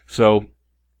 So,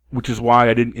 which is why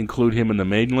I didn't include him in the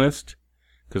main list,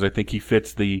 because I think he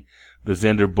fits the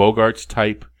Xander Bogaerts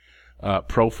type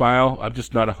profile. I'm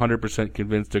just not 100%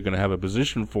 convinced they're going to have a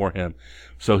position for him.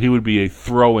 So he would be a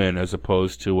throw-in as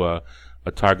opposed to a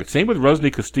target. Same with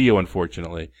Rusney Castillo,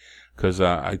 unfortunately, because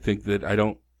I think that I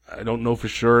don't know for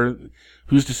sure.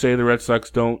 Who's to say the Red Sox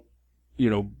don't,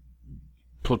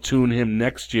 platoon him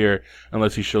next year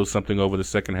unless he shows something over the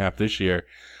second half this year.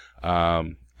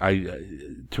 To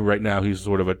right now, he's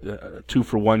sort of a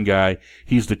 2-for-1 guy.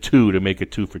 He's the 2 to make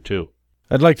it 2-for-2.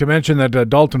 I'd like to mention that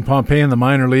Dalton Pompey in the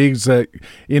minor leagues,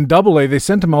 in Double-A, they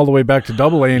sent him all the way back to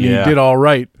Double-A, and he did all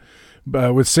right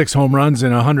with 6 home runs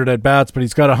and 100 at-bats, but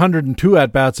he's got 102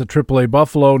 at-bats at Triple-A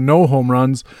Buffalo, no home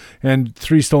runs, and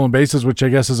 3 stolen bases, which I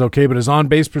guess is okay, but his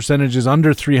on-base percentage is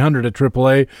under 300 at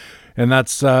Triple-A, and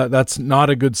that's not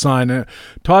a good sign.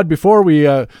 Todd, before we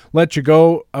let you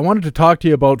go, I wanted to talk to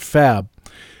you about FAB.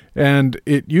 And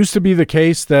it used to be the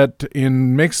case that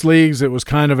in mixed leagues, it was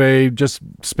kind of a just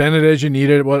spend it as you need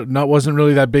it. It wasn't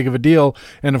really that big of a deal.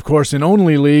 And of course, in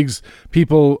only leagues,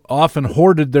 people often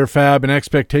hoarded their fab in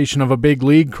expectation of a big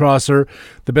league crosser.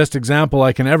 The best example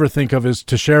I can ever think of is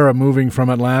Teixeira moving from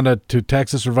Atlanta to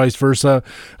Texas or vice versa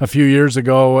a few years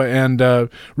ago, and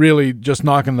really just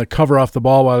knocking the cover off the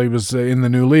ball while he was in the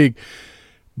new league.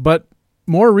 But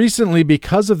more recently,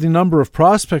 because of the number of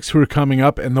prospects who are coming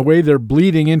up and the way they're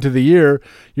bleeding into the year,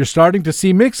 you're starting to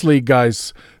see mixed league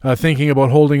guys thinking about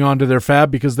holding on to their fab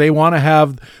because they want to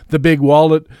have the big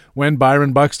wallet when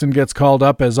Byron Buxton gets called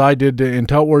up, as I did in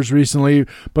Tout Wars recently,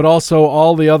 but also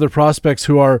all the other prospects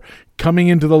who are coming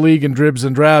into the league in dribs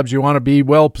and drabs. You want to be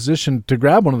well positioned to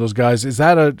grab one of those guys. Is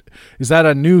that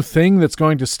a new thing that's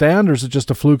going to stand, or is it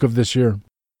just a fluke of this year?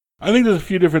 I think there's a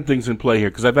few different things in play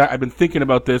here because I've been thinking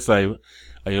about this. I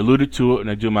alluded to it, and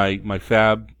I do my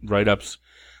fab write-ups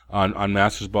on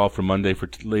Masters Ball for Monday for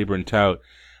Labor and Tout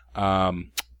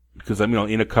because I'm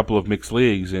in a couple of mixed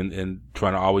leagues and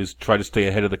trying to always try to stay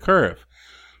ahead of the curve.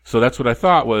 So that's what I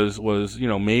thought was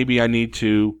maybe I need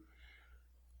to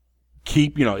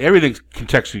keep everything's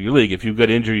contextual in your league. If you've got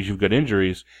injuries, you've got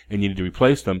injuries, and you need to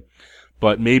replace them.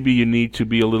 But maybe you need to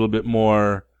be a little bit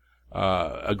more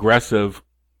aggressive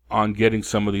on getting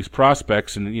some of these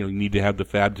prospects, and you need to have the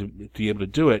fab to be able to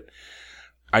do it.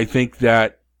 I think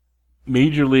that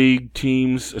major league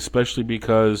teams, especially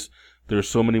because there are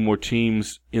so many more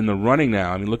teams in the running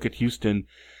now. I mean, look at Houston,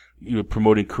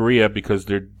 promoting Korea because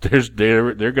they're going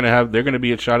to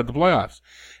be a shot at the playoffs,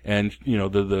 and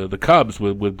the Cubs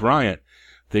with Bryant,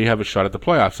 they have a shot at the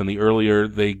playoffs, and the earlier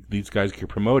these guys get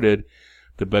promoted,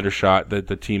 the better shot that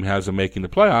the team has of making the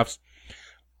playoffs.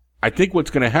 I think what's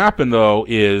going to happen, though,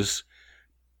 is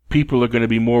people are going to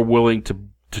be more willing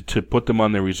to put them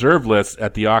on their reserve list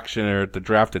at the auction or at the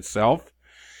draft itself.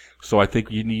 So I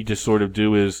think you need to sort of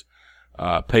do is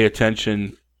pay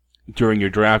attention during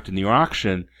your draft and your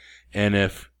auction, and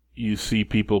if you see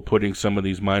people putting some of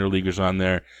these minor leaguers on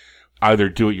there, either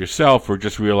do it yourself or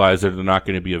just realize that they're not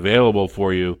going to be available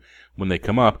for you when they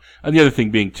come up. And the other thing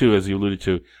being, too, as you alluded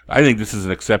to, I think this is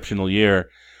an exceptional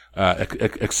year,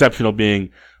 exceptional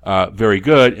being very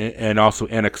good, and also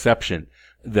an exception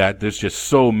that there's just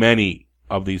so many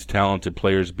of these talented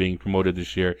players being promoted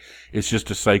this year. It's just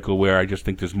a cycle where I just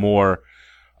think there's more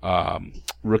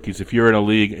rookies. If you're in a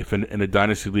league, in a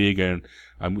dynasty league, and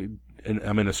I'm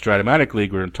in a Stratomatic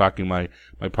league, where I'm talking my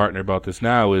partner about this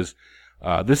now, is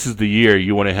this is the year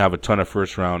you want to have a ton of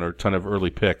first round or a ton of early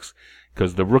picks,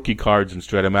 because the rookie cards in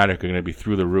Stratomatic are going to be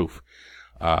through the roof.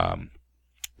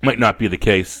 Might not be the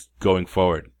case going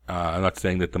forward. I'm not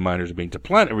saying that the minors are being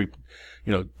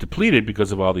depleted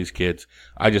because of all these kids.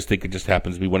 I just think it just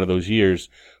happens to be one of those years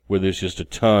where there's just a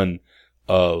ton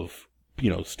of,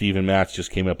 Steven Matz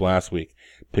just came up last week,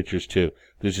 pitchers too.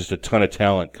 There's just a ton of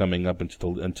talent coming up into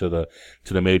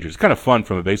the majors. It's kind of fun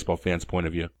from a baseball fan's point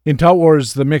of view. In Tout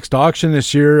Wars, the mixed auction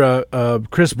this year,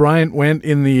 Chris Bryant went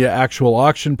in the actual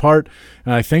auction part,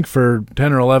 I think for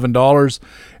 $10 or $11,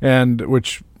 and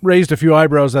which raised a few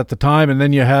eyebrows at the time. And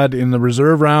then you had in the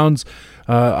reserve rounds,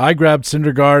 I grabbed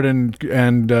Syndergaard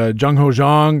and Jung Ho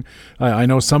Jong. I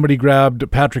know somebody grabbed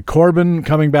Patrick Corbin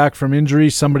coming back from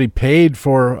injury. Somebody paid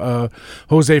for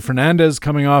Jose Fernandez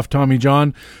coming off Tommy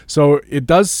John. So it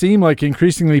does seem like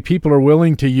increasingly people are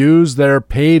willing to use their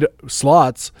paid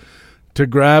slots to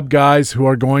grab guys who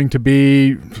are going to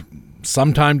be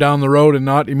sometime down the road and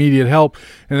not immediate help.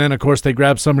 And then, of course, they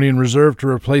grab somebody in reserve to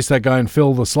replace that guy and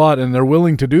fill the slot. And they're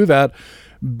willing to do that,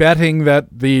 betting that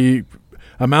the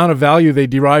amount of value they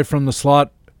derive from the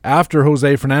slot after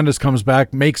Jose Fernandez comes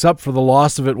back makes up for the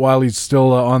loss of it while he's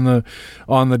still on the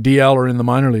DL or in the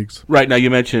minor leagues. Right. Now,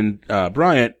 you mentioned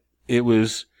Bryant.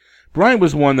 Bryant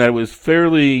was one that was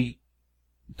fairly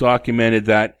documented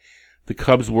that the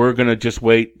Cubs were going to just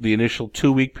wait the initial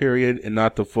 2-week period and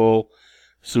not the full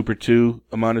Super 2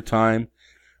 amount of time.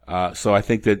 So I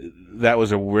think that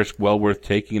was a risk well worth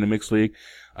taking in a mixed league.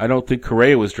 I don't think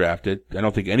Correa was drafted. I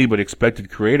don't think anybody expected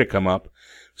Correa to come up.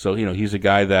 So, he's a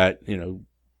guy that,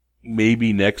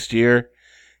 maybe next year,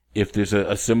 if there's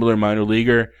a similar minor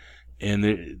leaguer,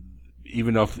 and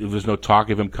even though if there's no talk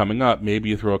of him coming up, maybe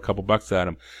you throw a couple bucks at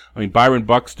him. I mean, Byron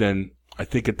Buxton, I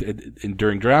think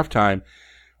during draft time,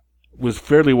 was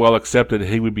fairly well accepted that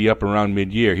he would be up around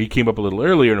mid-year. He came up a little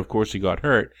earlier, and of course he got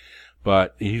hurt.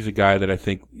 But he's a guy that I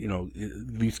think,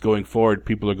 at least going forward,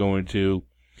 people are going to,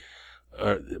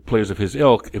 players of his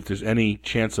ilk, if there's any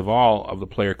chance of all of the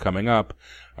player coming up,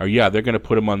 they're going to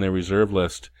put him on their reserve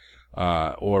list,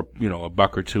 or, a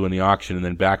buck or two in the auction and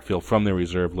then backfill from their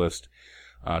reserve list,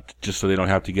 just so they don't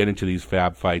have to get into these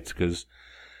fab fights, because,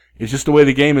 it's just the way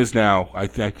the game is now. I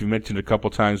think you mentioned a couple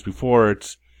times before.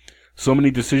 It's so many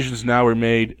decisions now are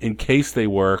made in case they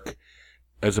work,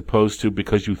 as opposed to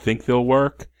because you think they'll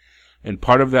work. And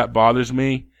part of that bothers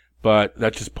me, but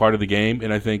that's just part of the game.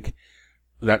 And I think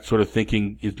that sort of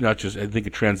thinking is not just, I think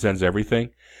it transcends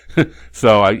everything.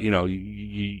 So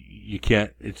you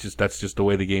can't, that's just the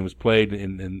way the game is played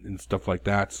and stuff like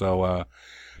that. So,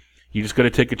 you just got to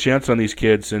take a chance on these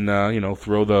kids and,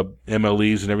 throw the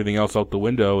MLEs and everything else out the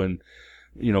window and,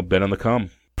 bet on the come.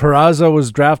 Peraza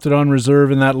was drafted on reserve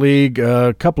in that league,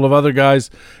 a couple of other guys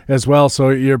as well. So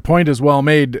your point is well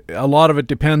made. A lot of it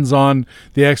depends on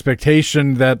the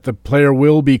expectation that the player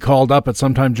will be called up at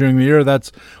some time during the year.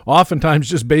 That's oftentimes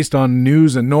just based on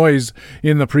news and noise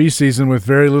in the preseason with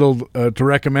very little to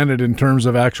recommend it in terms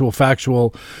of actual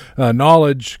factual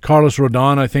knowledge. Carlos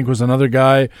Rodon, I think, was another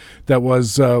guy that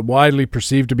was widely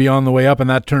perceived to be on the way up, and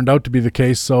that turned out to be the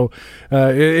case. So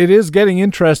it is getting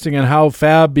interesting in how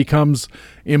FAB becomes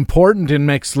important in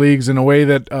mixed leagues in a way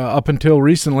that up until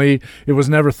recently it was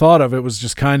never thought of. It was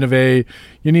just kind of you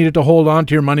needed to hold on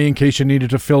to your money in case you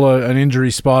needed to fill an injury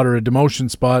spot or a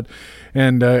demotion spot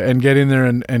and get in there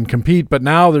and compete. But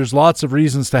now there's lots of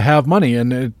reasons to have money,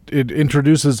 and it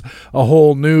introduces a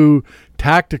whole new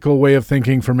tactical way of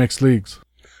thinking for mixed leagues.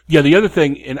 Yeah, the other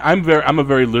thing, and I'm a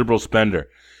very liberal spender,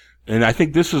 and I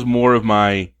think this is more of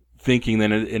my thinking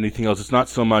than anything else. It's not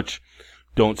so much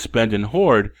don't spend and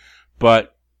hoard,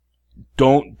 but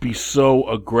don't be so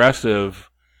aggressive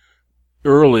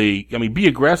early. I mean, be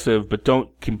aggressive, but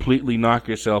don't completely knock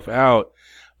yourself out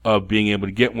of being able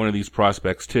to get one of these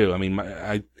prospects too. I mean,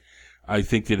 I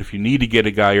think that if you need to get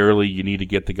a guy early, you need to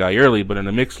get the guy early. But in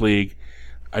a mixed league,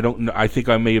 I think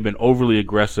I may have been overly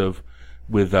aggressive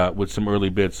with some early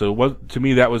bids. So to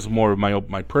me, that was more of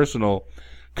my personal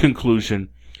conclusion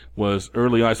was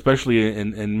early on, especially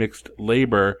in mixed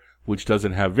labor, which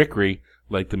doesn't have Vickery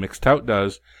like the mixed tout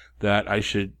does, that I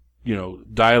should,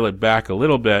 dial it back a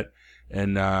little bit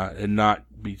and not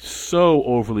be so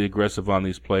overly aggressive on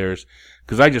these players,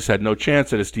 because I just had no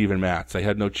chance at a Steven Matz. I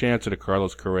had no chance at a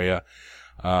Carlos Correa,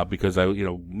 because I,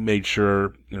 made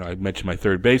sure, I mentioned my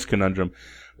third base conundrum,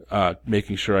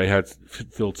 making sure I had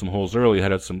filled some holes early. I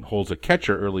had some holes at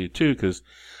catcher early too, because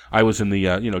I was in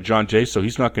the, John Jay, so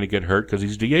he's not going to get hurt because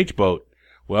he's DH boat.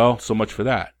 Well, so much for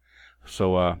that.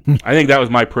 So I think that was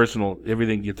my personal,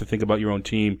 everything. You have to think about your own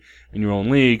team and your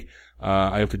own league.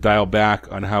 I have to dial back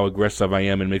on how aggressive I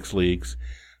am in mixed leagues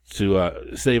to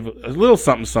save a little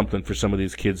something for some of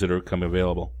these kids that are come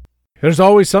available. There's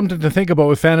always something to think about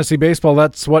with fantasy baseball.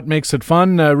 That's what makes it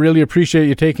fun. Really appreciate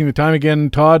you taking the time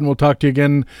again, Todd, and we'll talk to you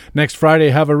again next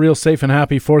Friday. Have a real safe and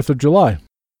happy 4th of July.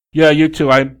 Yeah, you too.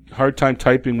 I have a hard time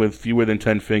typing with fewer than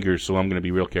 10 fingers, so I'm going to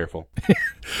be real careful.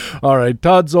 All right.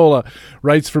 Todd Zola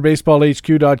writes for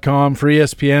BaseballHQ.com, for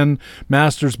ESPN,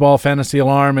 Masters Ball, Fantasy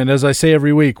Alarm, and as I say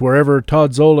every week, wherever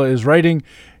Todd Zola is writing,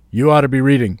 you ought to be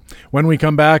reading. When we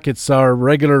come back, it's our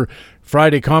regular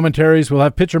Friday commentaries. We'll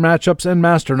have pitcher matchups and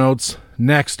master notes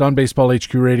next on Baseball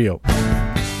HQ Radio.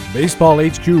 Baseball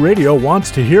HQ Radio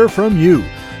wants to hear from you.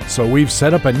 So we've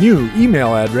set up a new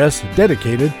email address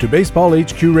dedicated to Baseball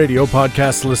HQ Radio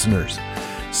podcast listeners.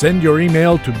 Send your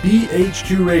email to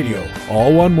bhqradio,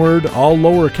 all one word, all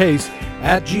lowercase,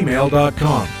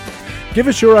 @gmail.com. Give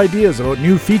us your ideas about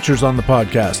new features on the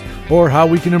podcast or how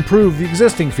we can improve the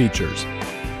existing features.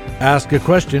 Ask a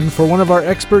question for one of our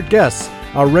expert guests,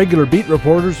 our regular beat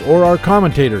reporters, or our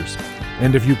commentators.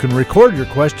 And if you can record your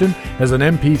question as an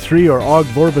MP3 or OGG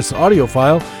Vorbis audio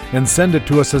file and send it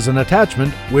to us as an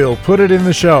attachment, we'll put it in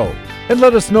the show. And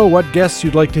let us know what guests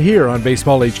you'd like to hear on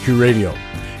Baseball HQ Radio.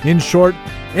 In short,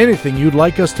 anything you'd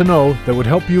like us to know that would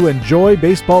help you enjoy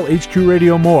Baseball HQ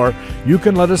Radio more, you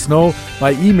can let us know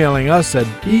by emailing us at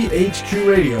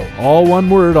bhqradio, all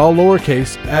one word, all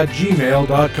lowercase,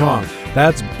 @gmail.com.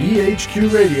 That's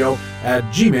bhqradio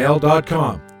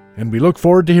 @gmail.com. And we look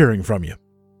forward to hearing from you.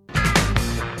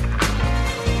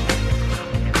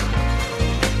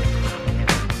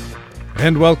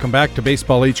 And welcome back to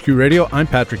Baseball HQ Radio. I'm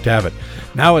Patrick Davitt.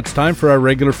 Now it's time for our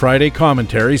regular Friday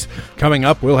commentaries. Coming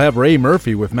up, we'll have Ray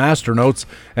Murphy with Master Notes,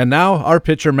 and now our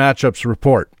pitcher matchups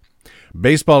report.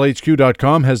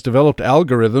 BaseballHQ.com has developed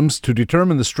algorithms to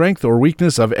determine the strength or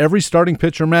weakness of every starting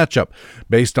pitcher matchup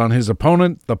based on his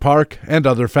opponent, the park, and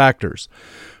other factors.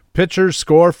 Pitchers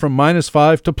score from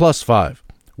 -5 to +5.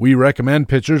 We recommend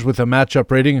pitchers with a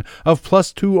matchup rating of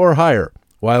 +2 or higher,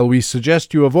 while we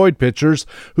suggest you avoid pitchers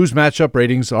whose matchup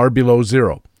ratings are below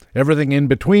 0. Everything in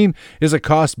between is a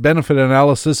cost-benefit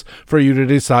analysis for you to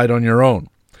decide on your own.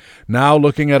 Now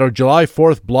looking at our July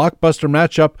 4th blockbuster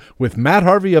matchup with Matt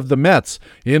Harvey of the Mets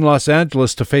in Los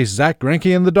Angeles to face Zach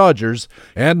Greinke and the Dodgers,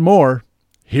 and more.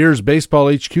 Here's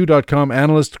BaseballHQ.com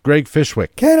analyst Greg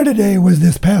Fishwick. Canada Day was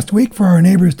this past week for our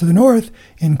neighbors to the north,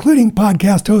 including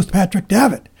podcast host Patrick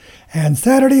Davitt, and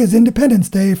Saturday is Independence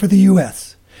Day for the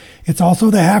U.S. It's also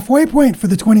the halfway point for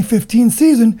the 2015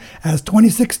 season, as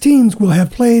 26 teams will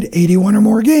have played 81 or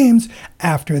more games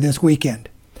after this weekend.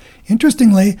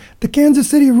 Interestingly, the Kansas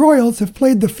City Royals have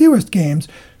played the fewest games,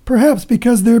 perhaps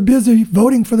because they're busy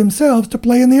voting for themselves to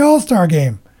play in the All-Star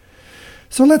game.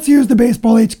 So let's use the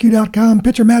BaseballHQ.com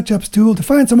pitcher matchups tool to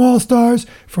find some All-Stars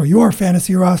for your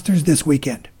fantasy rosters this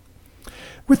weekend.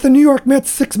 With the New York Mets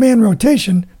six-man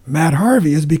rotation, Matt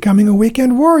Harvey is becoming a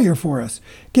weekend warrior for us,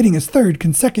 getting his third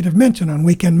consecutive mention on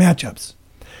weekend matchups.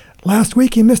 Last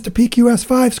week he missed a PQS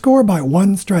 5 score by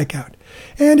one strikeout,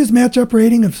 and his matchup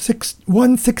rating of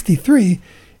 163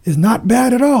 is not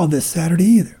bad at all this Saturday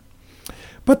either.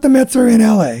 But the Mets are in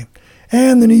L.A.,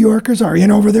 and the New Yorkers are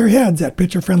in over their heads at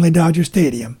pitcher-friendly Dodger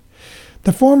Stadium.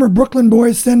 The former Brooklyn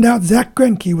boys send out Zach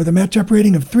Greinke with a matchup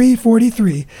rating of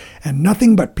 343 and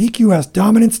nothing but PQS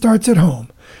dominant starts at home.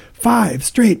 5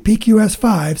 straight PQS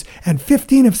 5s and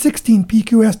 15 of 16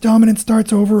 PQS dominant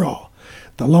starts overall.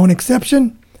 The lone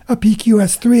exception, a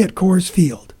PQS 3 at Coors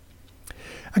Field.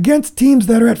 Against teams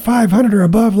that are at 500 or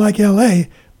above like LA,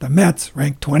 the Mets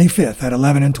rank 25th at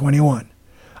 11-21.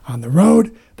 On the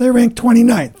road, they rank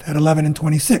 29th at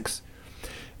 11-26.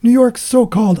 New York's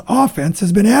so-called offense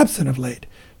has been absent of late,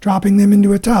 dropping them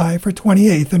into a tie for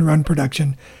 28th in run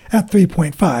production at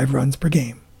 3.5 runs per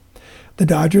game. The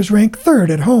Dodgers rank 3rd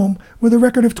at home with a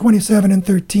record of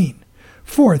 27-13,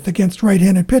 4th against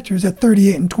right-handed pitchers at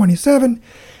 38-27,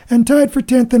 and tied for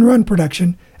 10th in run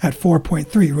production at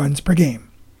 4.3 runs per game.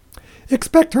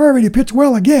 Expect Harvey to pitch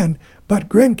well again, but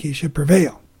Greinke should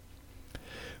prevail.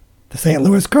 The St.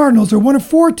 Louis Cardinals are one of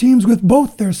 4 teams with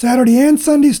both their Saturday and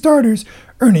Sunday starters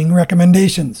earning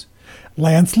recommendations.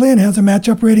 Lance Lynn has a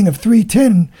matchup rating of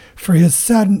 310 for his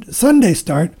Sunday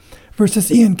start versus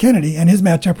Ian Kennedy and his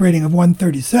matchup rating of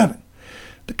 137.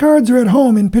 The Cards are at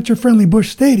home in pitcher-friendly Busch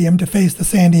Stadium to face the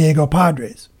San Diego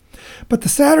Padres. But the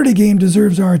Saturday game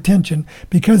deserves our attention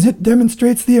because it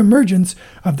demonstrates the emergence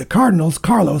of the Cardinals'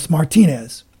 Carlos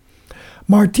Martinez.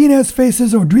 Martinez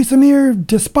faces Odrisamir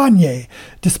Despaigne.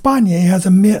 Despaigne has a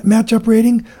matchup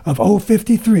rating of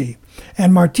 053,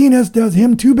 and Martinez does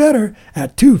him 2 better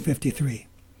at 253.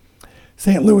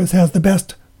 St. Louis has the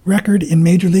best record in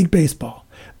Major League Baseball,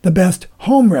 the best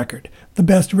home record, the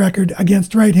best record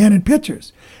against right-handed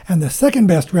pitchers, and the second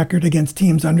best record against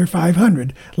teams under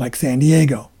 500 like San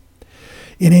Diego.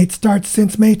 In 8 starts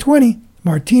since May 20,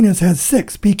 Martinez has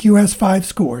 6 PQS 5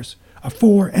 scores, a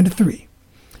 4 and a 3.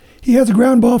 He has a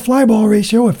ground ball fly ball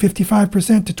ratio of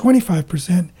 55% to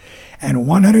 25% and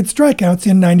 100 strikeouts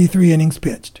in 93 innings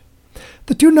pitched.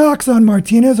 The 2 knocks on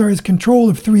Martinez are his control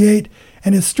of 3.8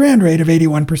 and his strand rate of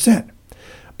 81%.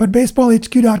 But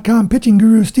BaseballHQ.com pitching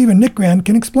guru Stephen Nickran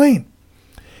can explain.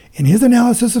 In his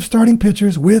analysis of starting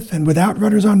pitchers with and without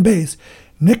runners on base,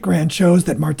 Nickran shows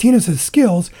that Martinez's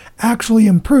skills actually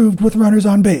improved with runners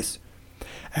on base.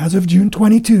 As of June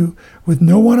 22, with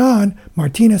no one on,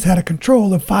 Martinez had a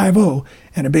control of 5.0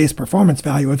 and a base performance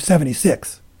value of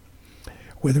 76.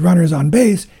 With runners on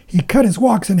base, he cut his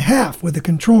walks in half with a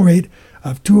control rate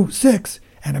of 2.06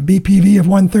 and a BPV of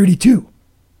 132.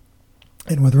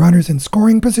 And with runners in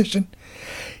scoring position,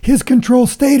 his control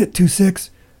stayed at 2.6,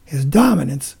 his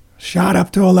dominance shot up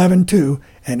to 11.2,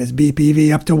 and his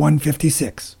BPV up to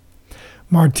 156.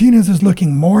 Martinez is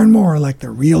looking more and more like the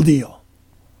real deal.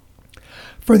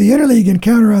 For the interleague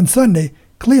encounter on Sunday,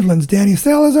 Cleveland's Danny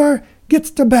Salazar gets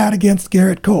to bat against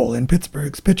Garrett Cole in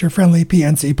Pittsburgh's pitcher-friendly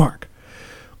PNC Park.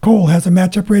 Cole has a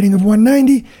matchup rating of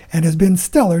 190 and has been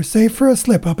stellar save for a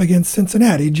slip-up against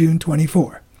Cincinnati June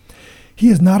 24. He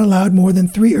has not allowed more than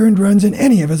 3 earned runs in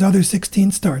any of his other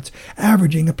 16 starts,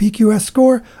 averaging a PQS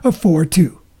score of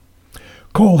 4.2.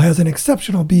 Cole has an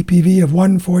exceptional BPV of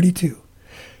 142.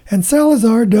 And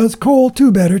Salazar does Cole 2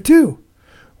 better too,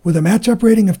 with a matchup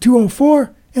rating of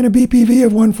 204 and a BPV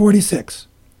of 146.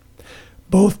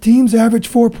 Both teams average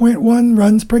 4.1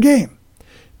 runs per game.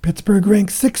 Pittsburgh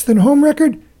ranks 6th in home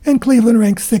record, and Cleveland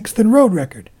ranks 6th in road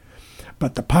record.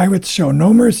 But the Pirates show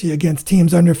no mercy against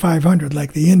teams under 500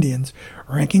 like the Indians,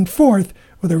 ranking 4th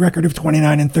with a record of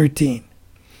 29-13.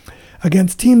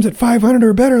 Against teams at 500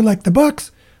 or better like the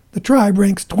Bucks, the Tribe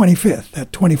ranks 25th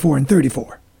at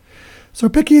 24-34. So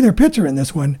pick either pitcher in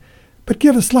this one, but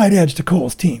give a slight edge to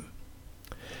Cole's team.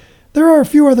 There are a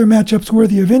few other matchups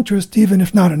worthy of interest, even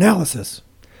if not analysis.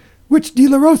 Which De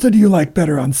La Rosa do you like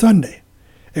better on Sunday?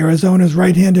 Arizona's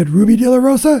right-handed Ruby De La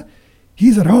Rosa,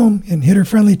 He's at home in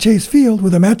hitter-friendly Chase Field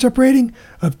with a matchup rating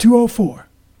of 204.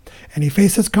 And he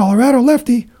faces Colorado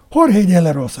lefty Jorge De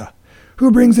La Rosa,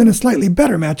 who brings in a slightly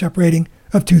better matchup rating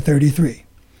of 233.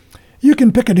 You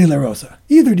can pick a De La Rosa,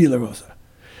 either De La Rosa.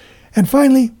 And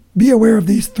finally, be aware of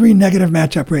these 3 negative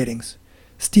matchup ratings.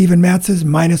 Steven Matz's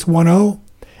 -10,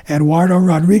 Eduardo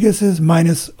Rodriguez's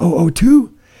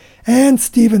 -002, and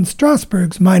Steven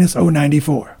Strasburg's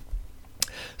 -094.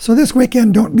 So this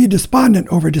weekend, don't be despondent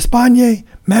over Despagne,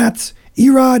 Matz,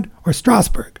 Erod, or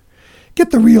Strasburg. Get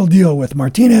the real deal with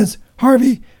Martinez,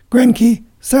 Harvey, Greinke,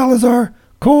 Salazar,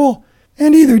 Cole,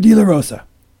 and either De La Rosa.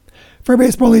 For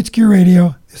Baseball HQ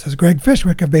Radio, this is Greg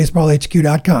Fishwick of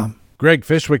BaseballHQ.com. Greg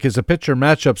Fishwick is a pitcher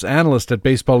matchups analyst at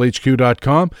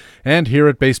BaseballHQ.com and here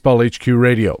at Baseball HQ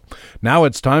Radio. Now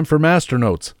it's time for Master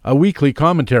Notes, a weekly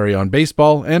commentary on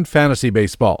baseball and fantasy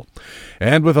baseball.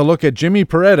 And with a look at Jimmy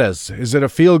Paredes, is it a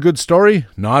feel-good story?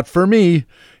 Not for me.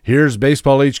 Here's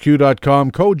BaseballHQ.com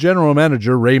co-general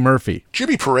manager Ray Murphy.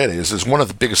 Jimmy Paredes is one of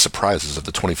the biggest surprises of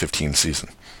the 2015 season.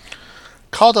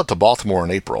 Called up to Baltimore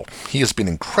in April, he has been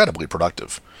incredibly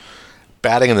productive.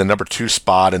 Batting in the number 2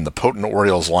 spot in the potent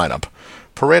Orioles lineup,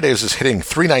 Paredes is hitting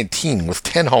 .319 with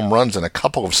 10 home runs and a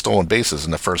couple of stolen bases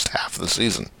in the first half of the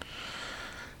season.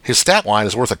 His stat line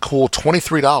is worth a cool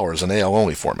 $23 in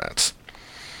AL-only formats.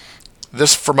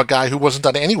 This from a guy who wasn't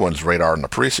on anyone's radar in the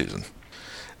preseason.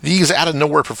 These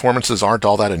out-of-nowhere performances aren't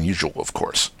all that unusual, of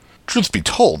course. Truth be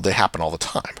told, they happen all the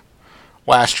time.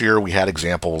 Last year, we had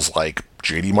examples like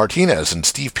J.D. Martinez and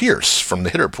Steve Pearce from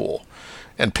the hitter pool,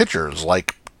 and pitchers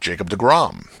like Jacob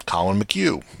deGrom, Colin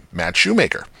McHugh, Matt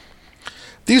Shoemaker.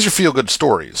 These are feel-good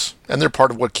stories, and they're part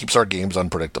of what keeps our games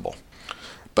unpredictable.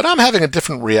 But I'm having a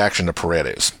different reaction to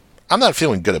Paredes. I'm not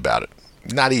feeling good about it.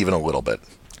 Not even a little bit.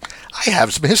 I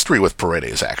have some history with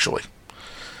Paredes, actually.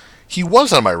 He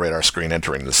was on my radar screen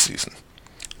entering this season.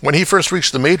 When he first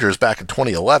reached the majors back in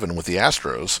 2011 with the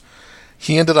Astros,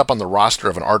 he ended up on the roster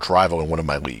of an arch rival in one of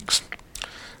my leagues.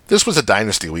 This was a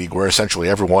dynasty league where essentially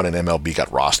everyone in MLB got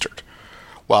rostered.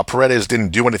 While Paredes didn't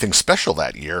do anything special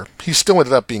that year, he still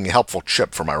ended up being a helpful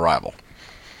chip for my rival.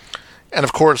 And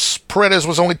of course, Paredes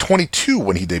was only 22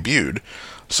 when he debuted,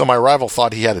 so my rival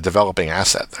thought he had a developing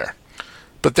asset there.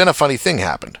 But then a funny thing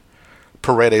happened.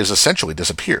 Paredes essentially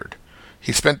disappeared.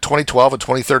 He spent 2012 and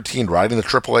 2013 riding the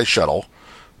AAA shuttle,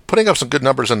 putting up some good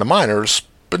numbers in the minors,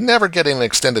 but never getting an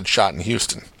extended shot in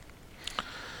Houston.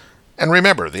 And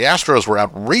remember, the Astros were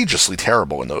outrageously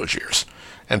terrible in those years,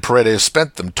 and Paredes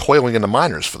spent them toiling in the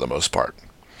minors for the most part.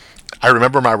 I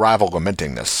remember my rival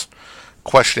lamenting this,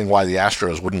 questioning why the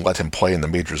Astros wouldn't let him play in the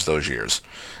majors those years,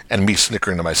 and me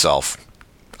snickering to myself,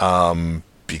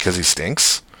 because he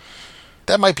stinks?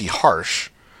 That might be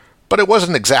harsh, but it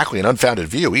wasn't exactly an unfounded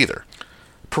view either.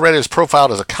 Paredes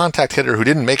profiled as a contact hitter who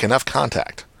didn't make enough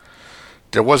contact.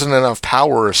 There wasn't enough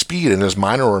power or speed in his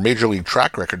minor or major league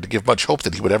track record to give much hope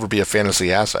that he would ever be a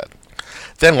fantasy asset.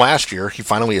 Then last year, he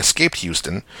finally escaped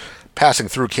Houston, passing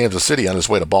through Kansas City on his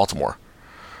way to Baltimore.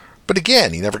 But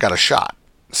again, he never got a shot.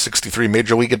 63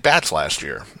 major league at-bats last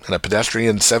year, and a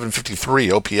pedestrian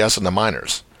 753 OPS in the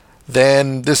minors.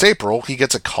 Then, this April, he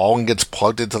gets a call and gets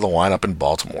plugged into the lineup in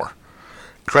Baltimore.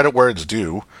 Credit where it's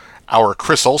due, our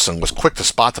Chris Olsen was quick to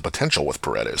spot the potential with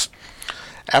Paredes.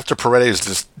 After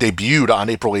Paredes debuted on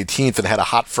April 18th and had a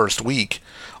hot first week,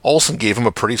 Olsen gave him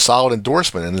a pretty solid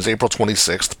endorsement in his April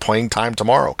 26th Playing Time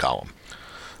Tomorrow column.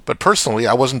 But personally,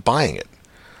 I wasn't buying it.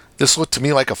 This looked to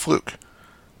me like a fluke.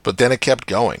 But then it kept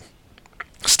going.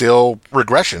 Still,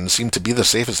 regression seemed to be the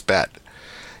safest bet.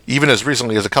 Even as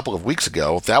recently as a couple of weeks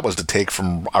ago, that was the take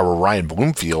from our Ryan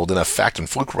Bloomfield in a fact and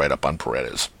fluke write-up on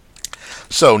Paredes.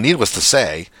 So, needless to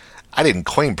say, I didn't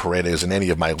claim Paredes in any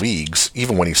of my leagues,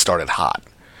 even when he started hot.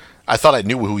 I thought I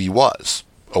knew who he was.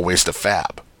 A waste of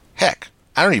fab. Heck,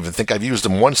 I don't even think I've used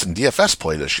him once in DFS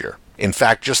play this year. In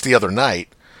fact, just the other night,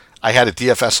 I had a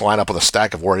DFS lineup with a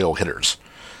stack of Oriole hitters.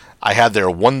 I had their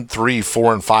 1, 3,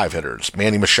 4, and 5 hitters,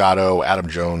 Manny Machado, Adam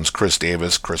Jones, Chris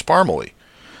Davis, Chris Parmalee.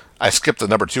 I skipped the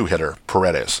number 2 hitter,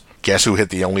 Paredes. Guess who hit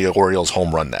the only Orioles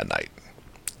home run that night?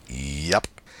 Yep.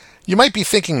 You might be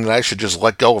thinking that I should just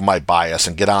let go of my bias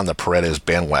and get on the Paredes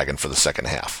bandwagon for the second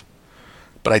half.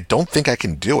 But I don't think I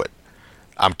can do it.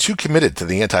 I'm too committed to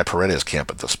the anti-Paredes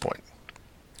camp at this point.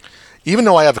 Even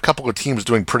though I have a couple of teams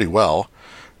doing pretty well,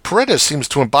 Paredes seems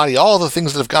to embody all the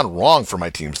things that have gone wrong for my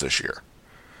teams this year.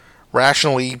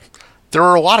 Rationally, there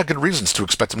are a lot of good reasons to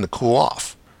expect him to cool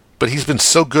off, but he's been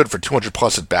so good for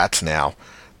 200-plus at-bats now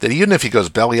that even if he goes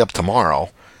belly up tomorrow,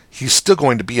 he's still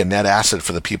going to be a net asset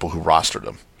for the people who rostered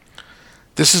him.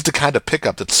 This is the kind of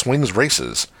pickup that swings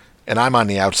races, and I'm on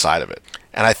the outside of it.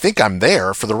 And I think I'm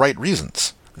there for the right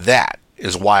reasons. That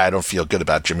is why I don't feel good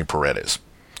about Jimmy Paredes.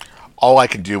 All I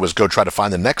can do is go try to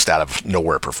find the next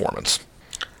out-of-nowhere performance.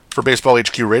 For Baseball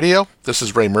HQ Radio, this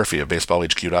is Ray Murphy of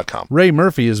BaseballHQ.com. Ray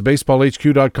Murphy is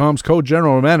BaseballHQ.com's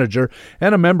co-general manager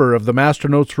and a member of the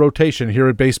Masternotes rotation here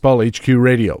at Baseball HQ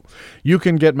Radio. You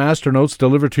can get Masternotes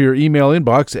delivered to your email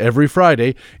inbox every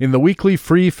Friday in the weekly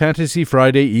free Fantasy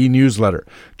Friday e-newsletter.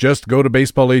 Just go to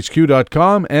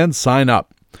BaseballHQ.com and sign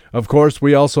up. Of course,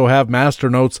 we also have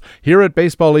Masternotes here at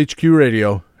Baseball HQ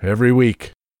Radio every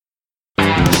week.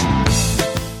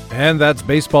 And that's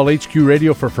Baseball HQ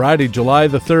Radio for Friday, July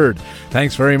the 3rd.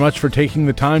 Thanks very much for taking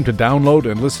the time to download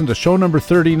and listen to show number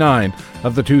 39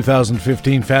 of the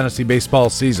 2015 fantasy baseball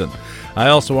season. I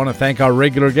also want to thank our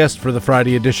regular guest for the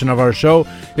Friday edition of our show.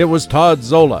 It was Todd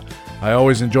Zola. I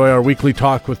always enjoy our weekly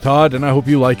talk with Todd, and I hope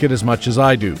you like it as much as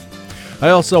I do. I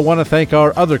also want to thank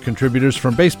our other contributors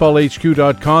from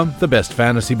BaseballHQ.com, the best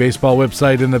fantasy baseball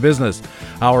website in the business.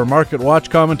 Our Market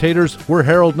Watch commentators were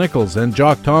Harold Nichols and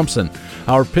Jock Thompson.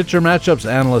 Our pitcher matchups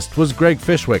analyst was Greg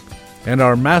Fishwick. And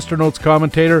our Masternotes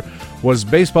commentator was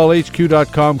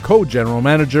BaseballHQ.com co-general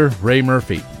manager Ray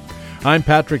Murphy. I'm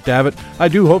Patrick Davitt. I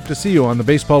do hope to see you on the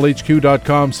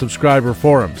BaseballHQ.com subscriber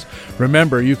forums.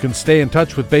 Remember, you can stay in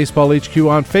touch with Baseball HQ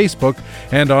on Facebook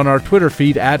and on our Twitter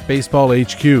feed at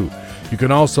BaseballHQ. You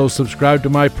can also subscribe to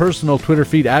my personal Twitter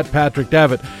feed at Patrick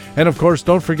Davitt. And of course,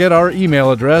 don't forget our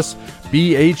email address,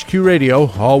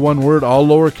 bhqradio, all one word, all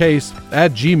lowercase,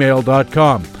 at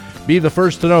gmail.com. Be the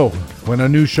first to know when a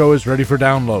new show is ready for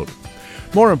download.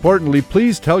 More importantly,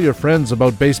 please tell your friends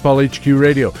about Baseball HQ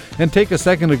Radio and take a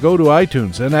second to go to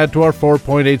iTunes and add to our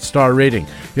 4.8 star rating.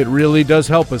 It really does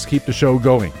help us keep the show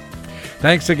going.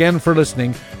 Thanks again for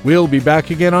listening. We'll be back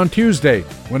again on Tuesday,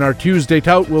 when our Tuesday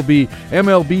tout will be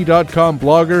MLB.com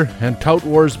blogger and Tout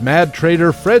Wars mad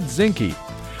trader Fred Zinke.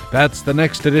 That's the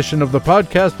next edition of the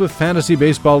podcast with fantasy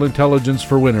baseball intelligence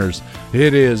for winners.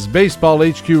 It is Baseball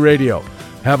HQ Radio.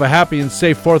 Have a happy and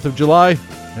safe 4th of July,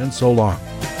 and so long.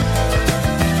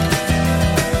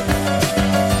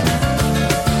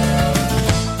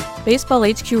 Baseball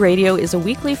HQ Radio is a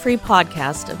weekly free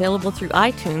podcast available through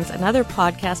iTunes and other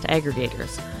podcast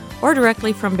aggregators, or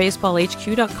directly from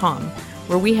BaseballHQ.com,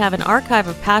 where we have an archive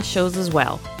of past shows as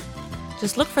well.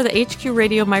 Just look for the HQ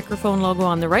Radio microphone logo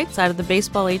on the right side of the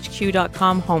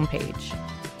BaseballHQ.com homepage.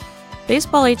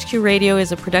 Baseball HQ Radio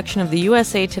is a production of the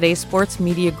USA Today Sports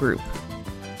Media Group.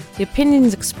 The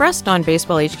opinions expressed on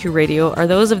Baseball HQ Radio are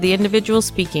those of the individual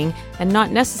speaking and not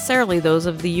necessarily those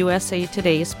of the USA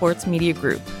Today Sports Media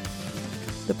Group.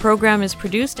 The program is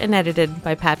produced and edited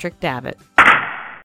by Patrick Davitt.